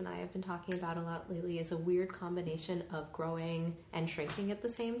Elise and I have been talking about a lot lately, is a weird combination of growing and shrinking at the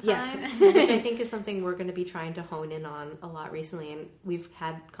same time. Yes. Which I think is something we're going to be trying to hone in on a lot recently. And we've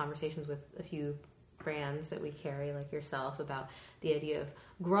had conversations with a few brands that we carry, like yourself, about the idea of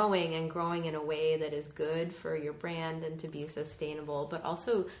growing in a way that is good for your brand and to be sustainable, but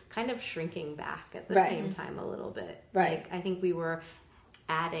also kind of shrinking back at the same time a little bit. Right. Like, I think we were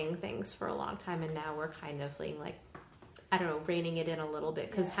adding things for a long time, and now we're kind of like, I don't know, reining it in a little bit,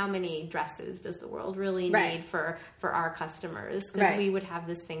 because how many dresses does the world really need for our customers? Because we would have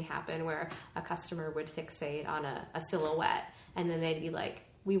this thing happen where a customer would fixate on a silhouette, and then they'd be like,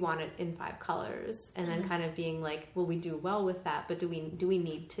 we want it in 5 colors, and then kind of being like, well, we do well with that, but do we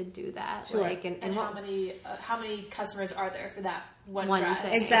need to do that? Sure. Like, and how many customers are there for that one dress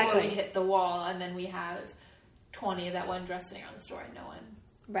thing. Exactly. before we hit the wall, and then we have 20 of that one dress sitting around the store and no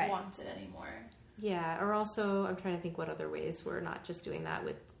one wants it anymore. Yeah, or also I'm trying to think what other ways we're not just doing that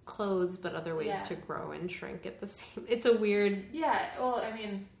with clothes, but other ways to grow and shrink at the same. It's a weird. Yeah, well, I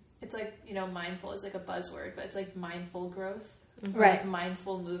mean, it's like, mindful is like a buzzword, but it's like mindful growth. Right. Like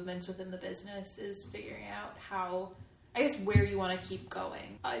mindful movements within the business is figuring out how, I guess, where you want to keep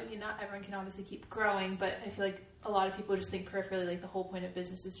going. I mean, not everyone can obviously keep growing, but I feel like a lot of people just think peripherally, like the whole point of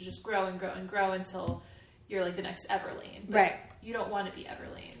business is to just grow and grow and grow until you're like the next Everlane. But you don't want to be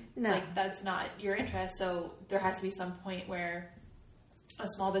Everlane. No. Like, that's not your interest. So there has to be some point where a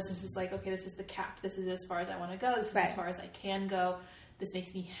small business is like, okay, this is the cap. This is as far as I want to go. This is as far as I can go. This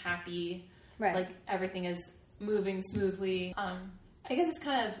makes me happy. Right. Like, everything is moving smoothly. I guess it's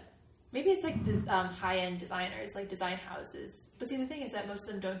kind of, maybe it's like the high-end designers, like design houses. But see, the thing is that most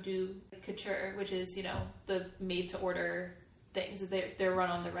of them don't do couture, which is, the made-to-order things. They're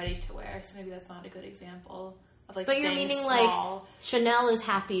run on the ready-to-wear, so maybe that's not a good example of, like, But you're staying meaning small. like Chanel is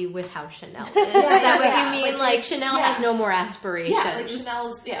happy with how Chanel is. Is that what you mean? Like Chanel has no more aspirations. Yeah, like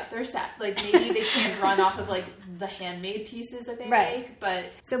Chanel's, they're set. Like, maybe they can't run off of like the handmade pieces that they make, but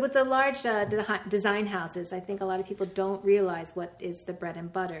so with the large design houses, I think a lot of people don't realize what is the bread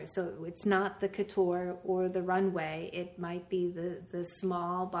and butter. So it's not the couture or the runway. It might be the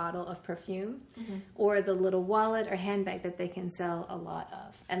small bottle of perfume or the little wallet or handbag that they can sell a lot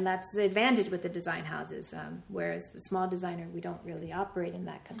of. And that's the advantage with the design houses, whereas a small designer, we don't really operate in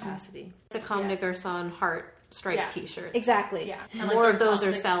that capacity. The Comme des Garçons heart striped t-shirts. Exactly. yeah. And, More like, of those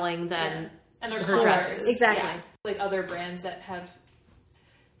are like, selling than and their her colors. dresses. Exactly. Yeah. Like other brands that have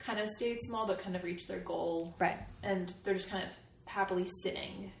kind of stayed small but kind of reached their goal. Right. And they're just kind of happily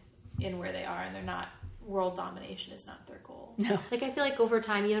sitting in where they are, and they're not, world domination is not their goal. No. Like, I feel like over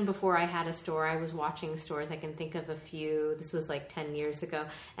time, even before I had a store, I was watching stores. I can think of a few. This was like 10 years ago.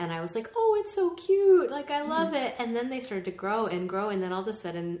 And I was like, oh, it's so cute. Like, I love it. And then they started to grow. And then all of a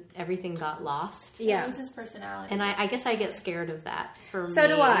sudden, everything got lost. Yeah. It loses personality. And I guess I get scared of that for me. So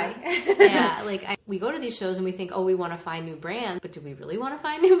do I. Yeah. Like, we go to these shows and we think, oh, we want to find new brands. But do we really want to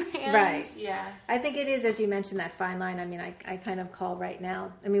find new brands? Right. Yeah. I think it is, as you mentioned, that fine line. I mean, I kind of call right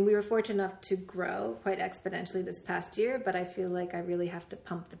now. I mean, we were fortunate enough to grow quite exponentially this past year, but I feel like I really have to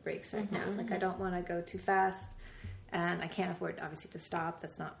pump the brakes right now. Like, I don't want to go too fast, and I can't afford, obviously, to stop.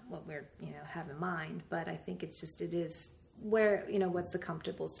 That's not what we're, have in mind. But I think it is where, what's the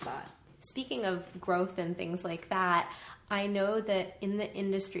comfortable spot. Speaking of growth and things like that, I know that in the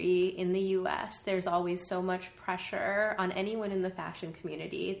industry in the US, there's always so much pressure on anyone in the fashion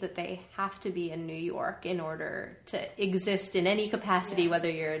community that they have to be in New York in order to exist in any capacity, whether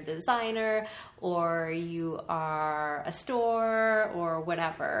you're a designer or you are a store or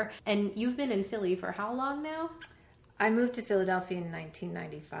whatever. And you've been in Philly for how long now? I moved to Philadelphia in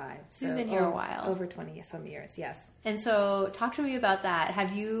 1995. So you've been here a while. Over 20-some years, yes. And so talk to me about that.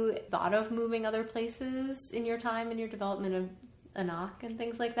 Have you thought of moving other places in your time, in your development of Anak and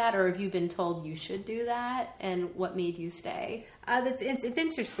things like that? Or have you been told you should do that? And what made you stay? It's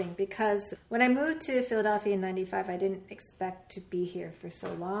interesting because when I moved to Philadelphia in '95, I didn't expect to be here for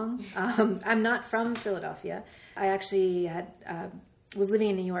so long. I'm not from Philadelphia. I actually was living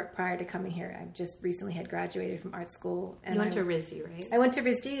in New York prior to coming here. I just recently had graduated from art school. And you went to RISD, right? I went to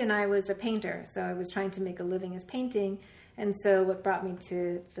RISD, and I was a painter, so I was trying to make a living as painting. And so what brought me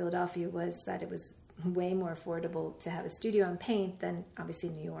to Philadelphia was that it was way more affordable to have a studio and paint than obviously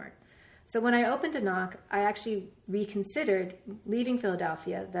New York. So when I opened Anak, I actually reconsidered leaving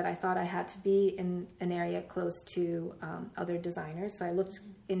Philadelphia, that I thought I had to be in an area close to other designers. So I looked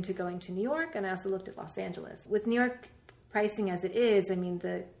into going to New York, and I also looked at Los Angeles. With New York pricing as it is, I mean,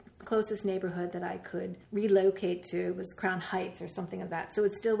 the closest neighborhood that I could relocate to was Crown Heights or something of that. So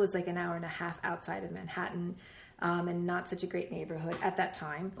it still was like an hour and a half outside of Manhattan. And not such a great neighborhood at that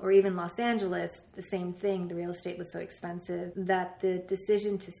time. Or even Los Angeles, the same thing. The real estate was so expensive that the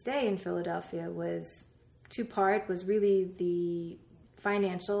decision to stay in Philadelphia was two-part, was really the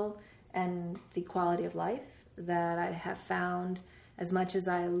financial and the quality of life that I have found. As much as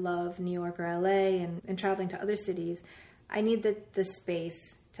I love New York or LA and traveling to other cities, I need the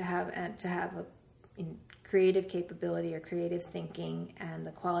space to have a creative capability or creative thinking and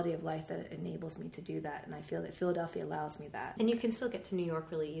the quality of life that enables me to do that. And I feel that Philadelphia allows me that. And you can still get to New York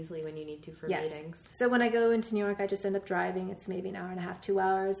really easily when you need to for meetings. So when I go into New York, I just end up driving. It's maybe an hour and a half, 2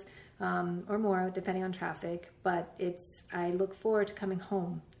 hours or more, depending on traffic. But I look forward to coming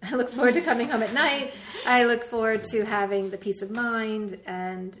home. I look forward to coming home at night. I look forward to having the peace of mind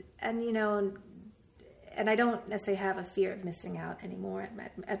and I don't necessarily have a fear of missing out anymore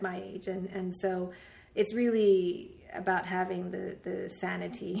at my age. And so it's really about having the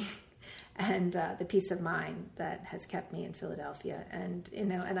sanity and the peace of mind that has kept me in Philadelphia. And,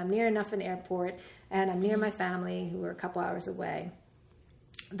 and I'm near enough an airport, and I'm near my family who are a couple hours away,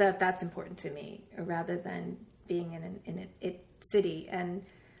 that's important to me rather than being in a city. And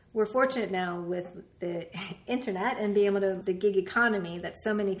we're fortunate now with the internet and being able to, the gig economy, that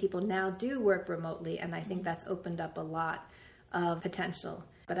so many people now do work remotely. And I think that's opened up a lot of potential.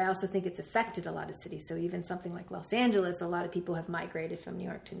 But I also think it's affected a lot of cities. So even something like Los Angeles, a lot of people have migrated from New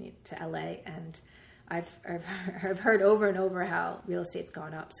York to LA. And I've heard over and over how real estate's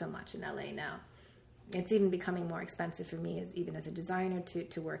gone up so much in LA now. It's even becoming more expensive for me, even as a designer,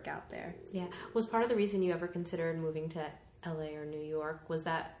 to work out there. Yeah. Was part of the reason you ever considered moving to LA or New York,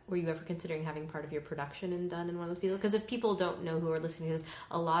 were you ever considering having part of your production done in one of those places? Because if people don't know who are listening to this,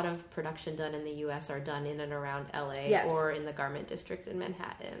 a lot of production done in the U.S. are done in and around LA or in the Garment District in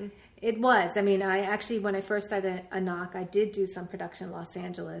Manhattan. It was. I mean, when I first started Anak, I did do some production in Los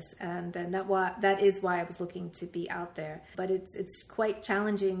Angeles, and that is why I was looking to be out there. But it's quite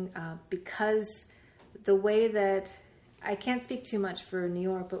challenging because the way that, I can't speak too much for New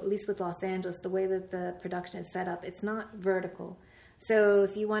York, but at least with Los Angeles, the way that the production is set up, it's not vertical. So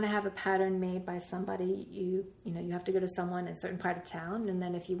if you want to have a pattern made by somebody, you have to go to someone in a certain part of town. And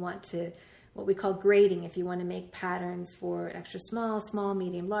then if you want to, what we call grading, if you want to make patterns for extra small,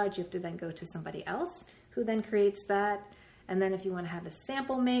 medium, large, you have to then go to somebody else who then creates that. And then if you want to have a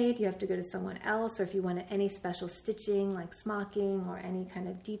sample made, you have to go to someone else. Or if you want any special stitching like smocking or any kind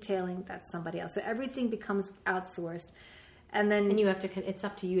of detailing, that's somebody else. So everything becomes outsourced. And you have to, it's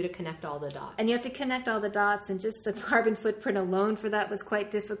up to you to connect all the dots. And you have to connect all the dots, and just the carbon footprint alone for that was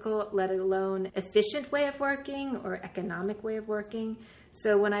quite difficult, let alone efficient way of working or economic way of working.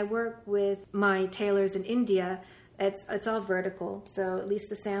 So when I work with my tailors in India, it's all vertical. So at least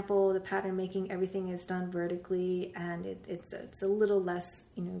the sample, the pattern making, everything is done vertically, and it's a little less,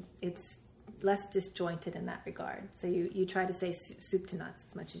 it's less disjointed in that regard. So you try to say soup to nuts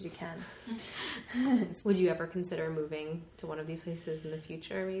as much as you can. Would you ever consider moving to one of these places in the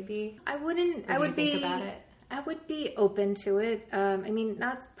future, maybe? I wouldn't. I would think about it. I would be open to it. I mean,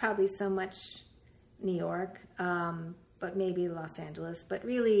 not probably so much New York, but maybe Los Angeles. But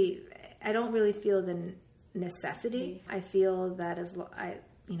really, I don't really feel the necessity. I feel that as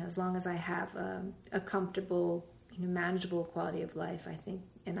long as I have a comfortable, manageable quality of life, I think,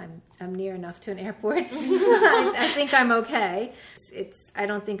 and I'm near enough to an airport, I think I'm okay. I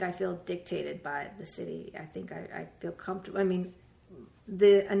don't think I feel dictated by the city. I think I feel comfortable. I mean,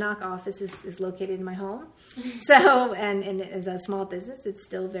 the Anak office is located in my home, so and as a small business, it's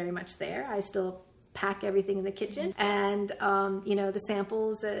still very much there. I still pack everything in the kitchen, and the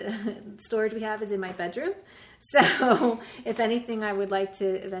samples storage we have is in my bedroom. So if anything, I would like to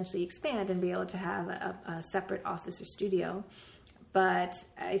eventually expand and be able to have a separate office or studio. But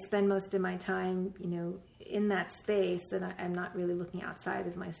I spend most of my time, in that space, that I'm not really looking outside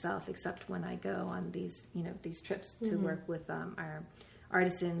of myself, except when I go on these trips to work with our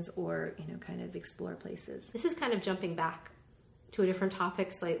artisans or, kind of explore places. This is kind of jumping back to a different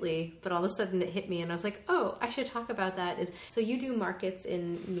topic slightly, but all of a sudden it hit me and I was like, oh, I should talk about that. So you do markets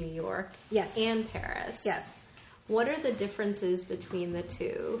in New York Yes. and Paris. Yes. What are the differences between the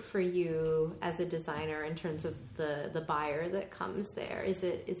two for you as a designer in terms of the buyer that comes there? Is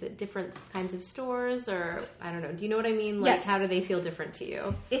it different kinds of stores, or I don't know? Do you know what I mean? Like, Yes. how do they feel different to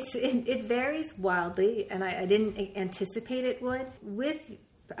you? It varies wildly, and I didn't anticipate it would. With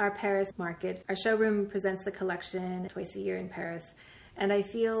our Paris market, our showroom presents the collection twice a year in Paris, and I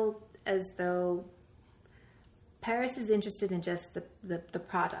feel as though Paris is interested in just the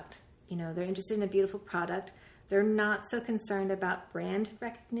product. You know, they're interested in a beautiful product. They're not so concerned about brand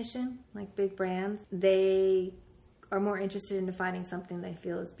recognition, like big brands. They are more interested in finding something they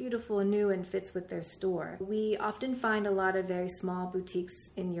feel is beautiful and new and fits with their store. We often find a lot of very small boutiques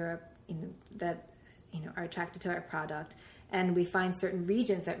in Europe, that are attracted to our product, and we find certain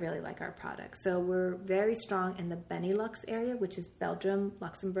regions that really like our product. So we're very strong in the Benelux area, which is Belgium,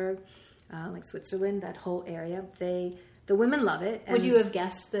 Luxembourg, like Switzerland, that whole area. The women love it. Would you have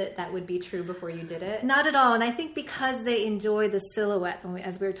guessed that would be true before you did it? Not at all. And I think because they enjoy the silhouette,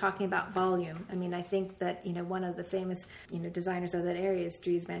 as we were talking about volume, I mean, I think that, one of the famous, designers of that area is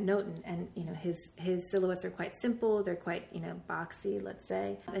Dries Van Noten. And, his silhouettes are quite simple. They're quite, boxy, let's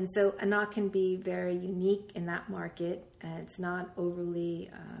say. And so Anak can be very unique in that market. And it's not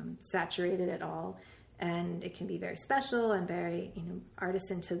overly saturated at all. And it can be very special and very,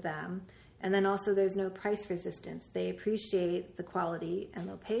 artisan to them. And then also there's no price resistance. They appreciate the quality, and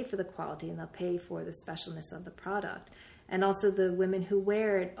they'll pay for the quality, and they'll pay for the specialness of the product. And also the women who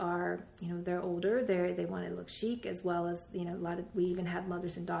wear it are, they're older. They want to look chic, as well as, we even have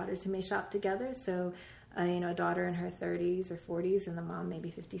mothers and daughters who may shop together. So, a daughter in her 30s or 40s and the mom maybe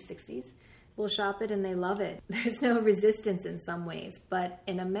 50s, 60s will shop it, and they love it. There's no resistance in some ways. But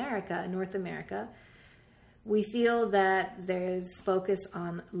in America, North America, we feel that there's focus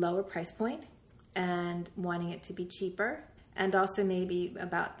on lower price point and wanting it to be cheaper, and also maybe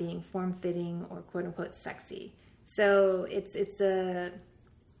about being form-fitting or quote-unquote sexy. So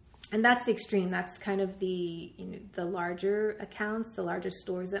and that's the extreme. That's kind of the larger accounts, the larger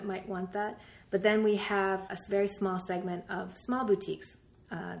stores that might want that. But then we have a very small segment of small boutiques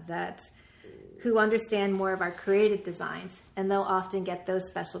who understand more of our creative designs, and they'll often get those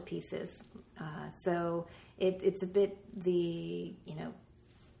special pieces. So it's a bit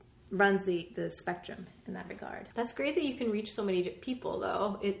runs the spectrum in that regard. That's great that you can reach so many people,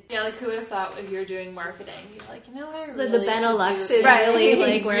 though. Like who would have thought if you're doing marketing, you're like, I really the Benelux is really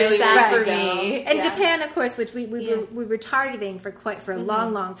like where really it's at where for to me. And Japan, of course, which we were targeting for a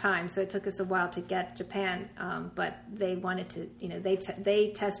long time, so it took us a while to get Japan. But they wanted to,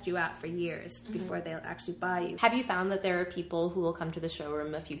 they test you out for years before they'll actually buy you. Have you found that there are people who will come to the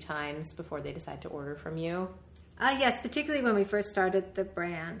showroom a few times before they decide to order from you? Yes, particularly when we first started the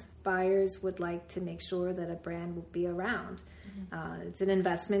brand, buyers would like to make sure that a brand will be around. It's an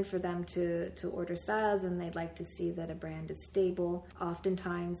investment for them to order styles, and they'd like to see that a brand is stable.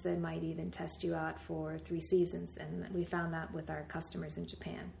 Oftentimes, they might even test you out for 3 seasons, and we found that with our customers in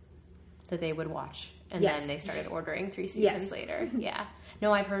Japan. That they would watch, and Yes. then they started ordering 3 seasons Yes. later. Yeah.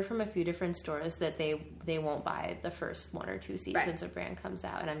 No, I've heard from a few different stores that they won't buy the first 1 or 2 seasons a brand comes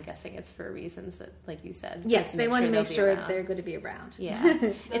out, and I'm guessing it's for reasons that, like you said. Yes, they want to make sure they'll be they're going to be around. Yeah.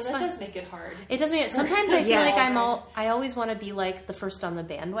 That does make it hard. It does make it. Sometimes I feel Yeah. like I always want to be like the first on the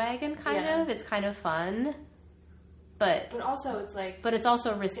bandwagon, kind Yeah. of. It's kind of fun, but also it's like it's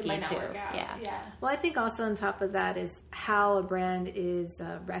also risky it might not too. work out. Yeah. Well, I think also on top of that is how a brand is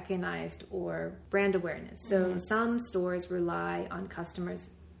recognized, or brand awareness. So some stores rely on customers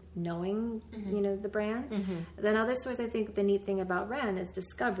knowing, the brand. Then other stores, I think the neat thing about Ren is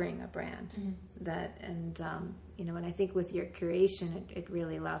discovering a brand and I think with your curation, it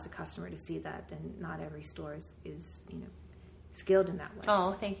really allows a customer to see that, and not every store is skilled in that way.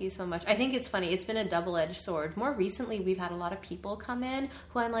 Oh, thank you so much. I think it's funny. It's been a double-edged sword. More recently, we've had a lot of people come in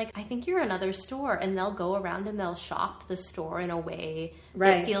who I'm like, I think you're another store, and they'll go around and they'll shop the store in a way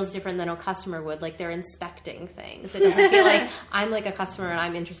that feels different than a customer would. Like they're inspecting things. It doesn't feel like I'm like a customer and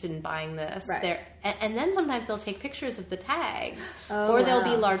I'm interested in buying this. Right. And then sometimes they'll take pictures of the tags, Oh, or there'll be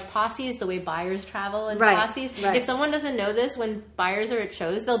wow. large posses, the way buyers travel in Right, posses. right. If someone doesn't know this, when buyers are at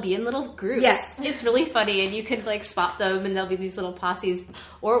shows, they'll be in little groups. Yes. It's really funny, and you can like spot them, and there'll be these little posses.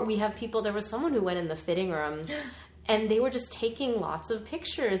 Or we have people. There was someone who went in the fitting room, and they were just taking lots of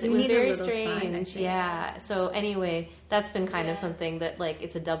pictures. It You was need a very little sign, I strange. think. Yeah. So anyway, that's been kind of Yeah. something that like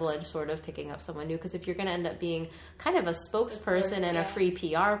it's a double-edged sword of picking up someone new, because if you're going to end up being kind of a spokesperson and a yeah. free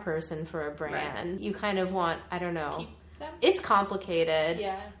PR person for a brand, you kind of want, I don't know. Keep them? It's complicated.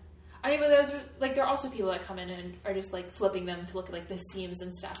 Yeah. I mean, but those are, like, there are also people that come in and are just, like, flipping them to look at, like, the seams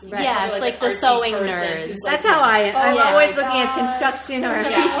and stuff. And Right. Yes, like the an artsy sewing person nerds. who's, That's like, how I am. I'm oh always my looking at God. construction or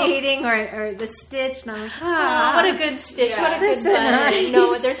Yeah. appreciating or the stitch, and I'm like, Oh, what a good stitch! Yeah. What a good That's so button. nice.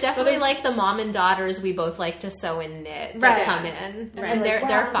 No, there's definitely there's- like the mom and daughters we both like to sew and knit that Right. come in, And and like, they're wow,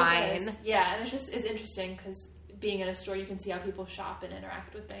 look at fine. this. Yeah, and it's interesting because being in a store, you can see how people shop and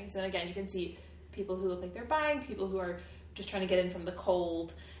interact with things. And again, you can see people who look like they're buying, people who are just trying to get in from the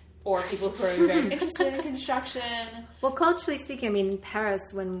cold, or people who are very interested in construction. Well, culturally speaking, I mean, in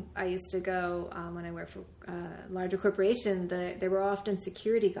Paris, when I used to go, when I worked for a larger corporation, there were often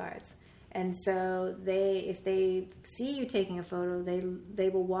security guards. And so if they see you taking a photo, they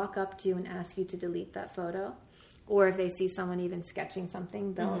will walk up to you and ask you to delete that photo. Or if they see someone even sketching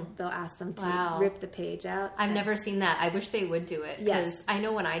something, they'll ask them to Wow. rip the page out. I've never seen that. I wish they would do it. Yes. Because I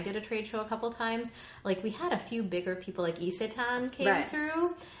know when I did a trade show a couple times, like we had a few bigger people, like Isetan came Right.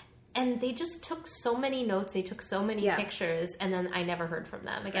 through, and they just took so many notes, they took so many Yeah. pictures, and then I never heard from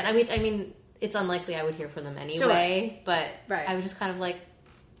them again. I mean, it's unlikely I would hear from them Sure. anyway, but Right. I was just kind of like,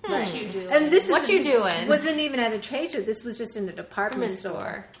 What you do? And this What you doing? wasn't even at a trade show. This was just in a department Department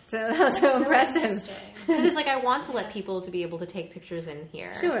store. store. So that was so impressive. interesting. Because it's like I want to let people to be able to take pictures in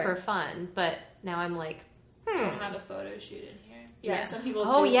here Sure. for fun, but now I'm like, Don't have a photo shoot in here. Yeah, Yeah. some people.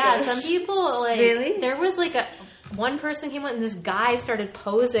 oh do yeah, photo some shoot. people like Really? there was like one person came out and this guy started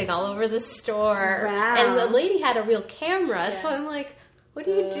posing all over the store, Wow. and the lady had a real camera. So Yeah. I'm like, what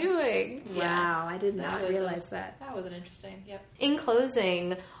are you doing? Wow, I did So that not was realize that. That was an interesting. Yep. In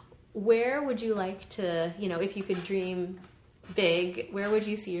closing, where would you like to, if you could dream big, where would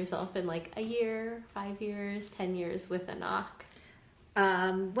you see yourself in like a year, 5 years, 10 years with Anak?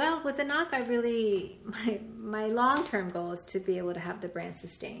 Well, with Anak, I really my long-term goal is to be able to have the brand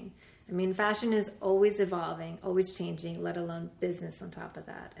sustain. I mean, fashion is always evolving, always changing, let alone business on top of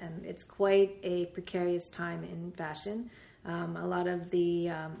that. And it's quite a precarious time in fashion. A lot of the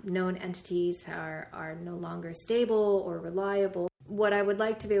known entities are no longer stable or reliable. What I would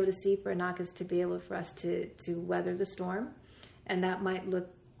like to be able to see for Anak is to be able for us to weather the storm. And that might look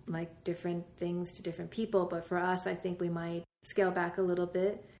like different things to different people. But for us, I think we might scale back a little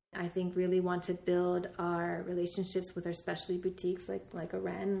bit. I think really want to build our relationships with our specialty boutiques like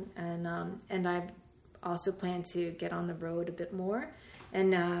Oren. And I also plan to get on the road a bit more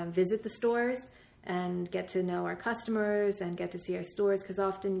and visit the stores and get to know our customers and get to see our stores, because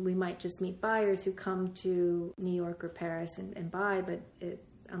often we might just meet buyers who come to New York or Paris and buy, but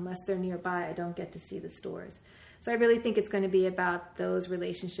unless they're nearby, I don't get to see the stores. So I really think it's going to be about those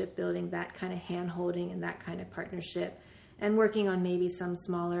relationship building, that kind of hand-holding and that kind of partnership, and working on maybe some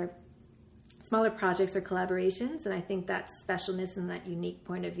smaller projects or collaborations. And I think that specialness and that unique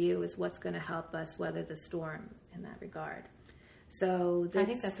point of view is what's going to help us weather the storm in that regard. So I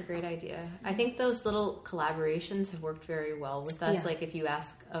think that's a great idea. I think those little collaborations have worked very well with us. Yeah. Like if you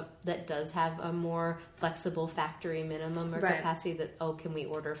ask that does have a more flexible factory minimum or Right. capacity, that, can we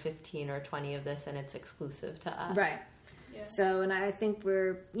order 15 or 20 of this and it's exclusive to us? right. Yeah. So, and I think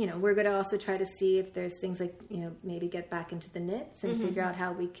we're going to also try to see if there's things like, maybe get back into the knits and figure out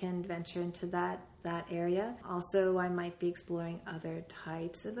how we can venture into that that also, I might be exploring other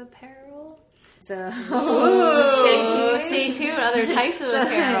types of apparel. So Stay tuned. Other types of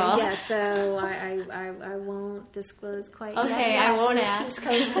apparel. Yeah, so I won't disclose quite yet. Okay, I won't ask.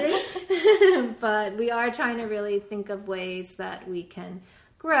 But we are trying to really think of ways that we can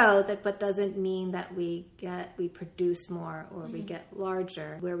grow that, but doesn't mean that we produce more or we get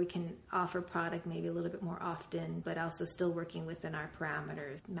larger, where we can offer product maybe a little bit more often, but also still working within our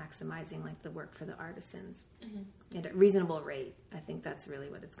parameters, maximizing like the work for the artisans at a reasonable rate. I think that's really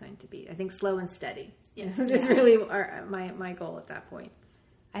what it's going to be. I think slow and steady is really my goal at that point.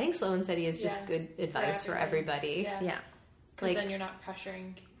 I think slow and steady is just good advice for everybody. Yeah. Because then you're not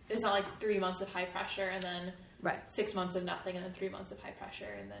pressuring. It's not like 3 months of high pressure and then 6 months of nothing and then 3 months of high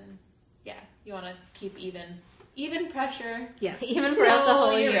pressure, and then you want to keep even pressure. Yes. Even throughout the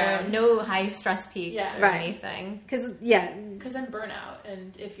whole year, round. no high stress peaks or anything. Because then burnout,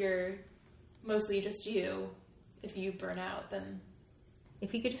 and if you're mostly just you, if you burn out, then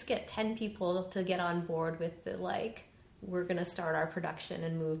if we could just get 10 people to get on board with the we're going to start our production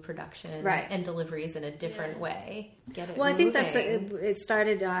and move production and deliveries in a different way. Get it. Well, I think that's moving. it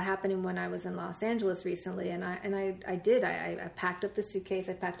started happening when I was in Los Angeles recently, and I packed up the suitcase,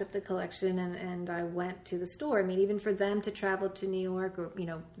 I packed up the collection, and I went to the store. I mean, even for them to travel to New York, or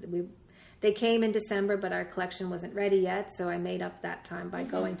they came in December, but our collection wasn't ready yet, so I made up that time by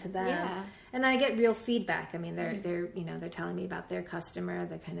going to them. Yeah. And I get real feedback. I mean, they're telling me about their customer,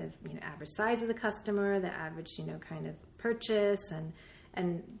 the kind of average size of the customer, the average kind of purchase,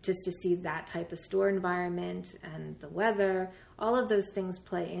 and just to see that type of store environment and the weather, all of those things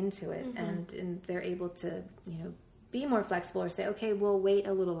play into it. And they're able to, be more flexible or say, okay, we'll wait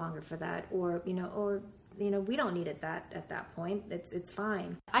a little longer for that, or we don't need it at that point. It's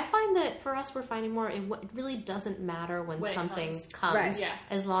fine. I find that for us, we're finding more, it really doesn't matter when something comes, right. Yeah.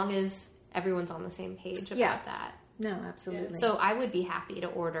 as long as everyone's on the same page about that. No, absolutely. So I would be happy to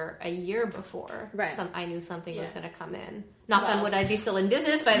order a year before I knew something was going to come in. Knock on wood, I'd be still in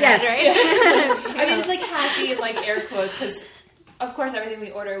business by then, right? I mean, it's like happy in like air quotes, because of course everything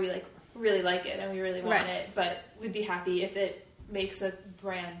we order, we like really like it and we really want it, but we'd be happy if it makes a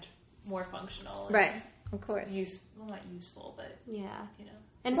brand more functional. And right, of course. Not useful, but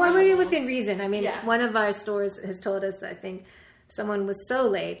And or maybe within reason. I mean, one of our stores has told us, I think, someone was so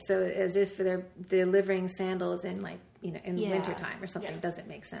late, so as if they're delivering sandals in like in the wintertime or something doesn't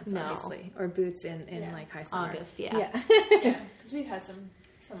make sense, obviously, or boots in like high summer. August, because we've had some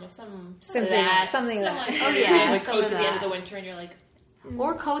something like that. With coats at the end of the winter, and you're like,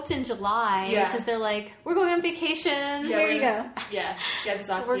 or coats in July, because they're like, we're going on vacation. There you go. Yeah, get this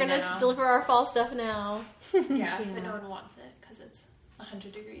off. We're gonna deliver our fall stuff now. But no one wants it because it's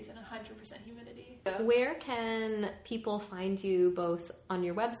 100 degrees and 100% humidity. So. Where can people find you, both on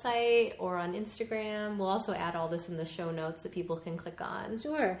your website or on Instagram? We'll also add all this in the show notes that people can click on.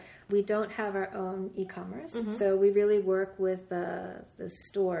 Sure. We don't have our own e-commerce, so we really work with the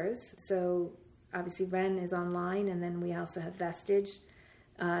stores. So obviously Ren is online, and then we also have Vestige,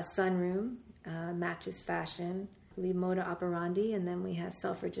 Sunroom, Matches Fashion, Moda Operandi, and then we have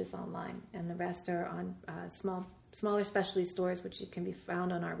Selfridges online, and the rest are on smaller specialty stores, which you can be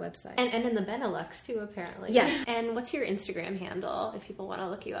found on our website. And in the Benelux, too, apparently. Yes. And what's your Instagram handle, if people want to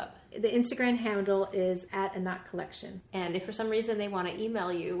look you up? The Instagram handle is @AnakCollection. And if for some reason they want to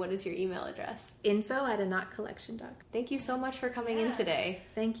email you, what is your email address? info@AnakCollection.com. Thank you so much for coming in today.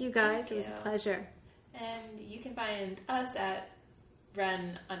 Thank you, guys. It was a pleasure. And you can find us at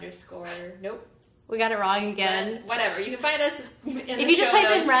Ren_. We got it wrong again. Ren, whatever. You can find us if you just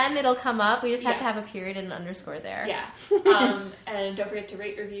type in Ren, it'll come up. We just have to have a period and an underscore there. Yeah. And don't forget to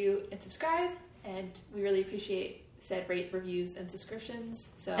rate, review, and subscribe. And we really appreciate said rate, reviews, and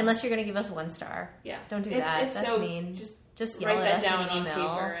subscriptions. So unless you're going to give us 1 star. Yeah. Don't do that. If That's so, mean. Just write yell that at us down in an on email.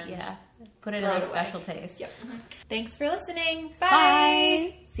 paper and put it in a special place. Yep. Thanks for listening. Bye.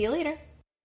 Bye. See you later.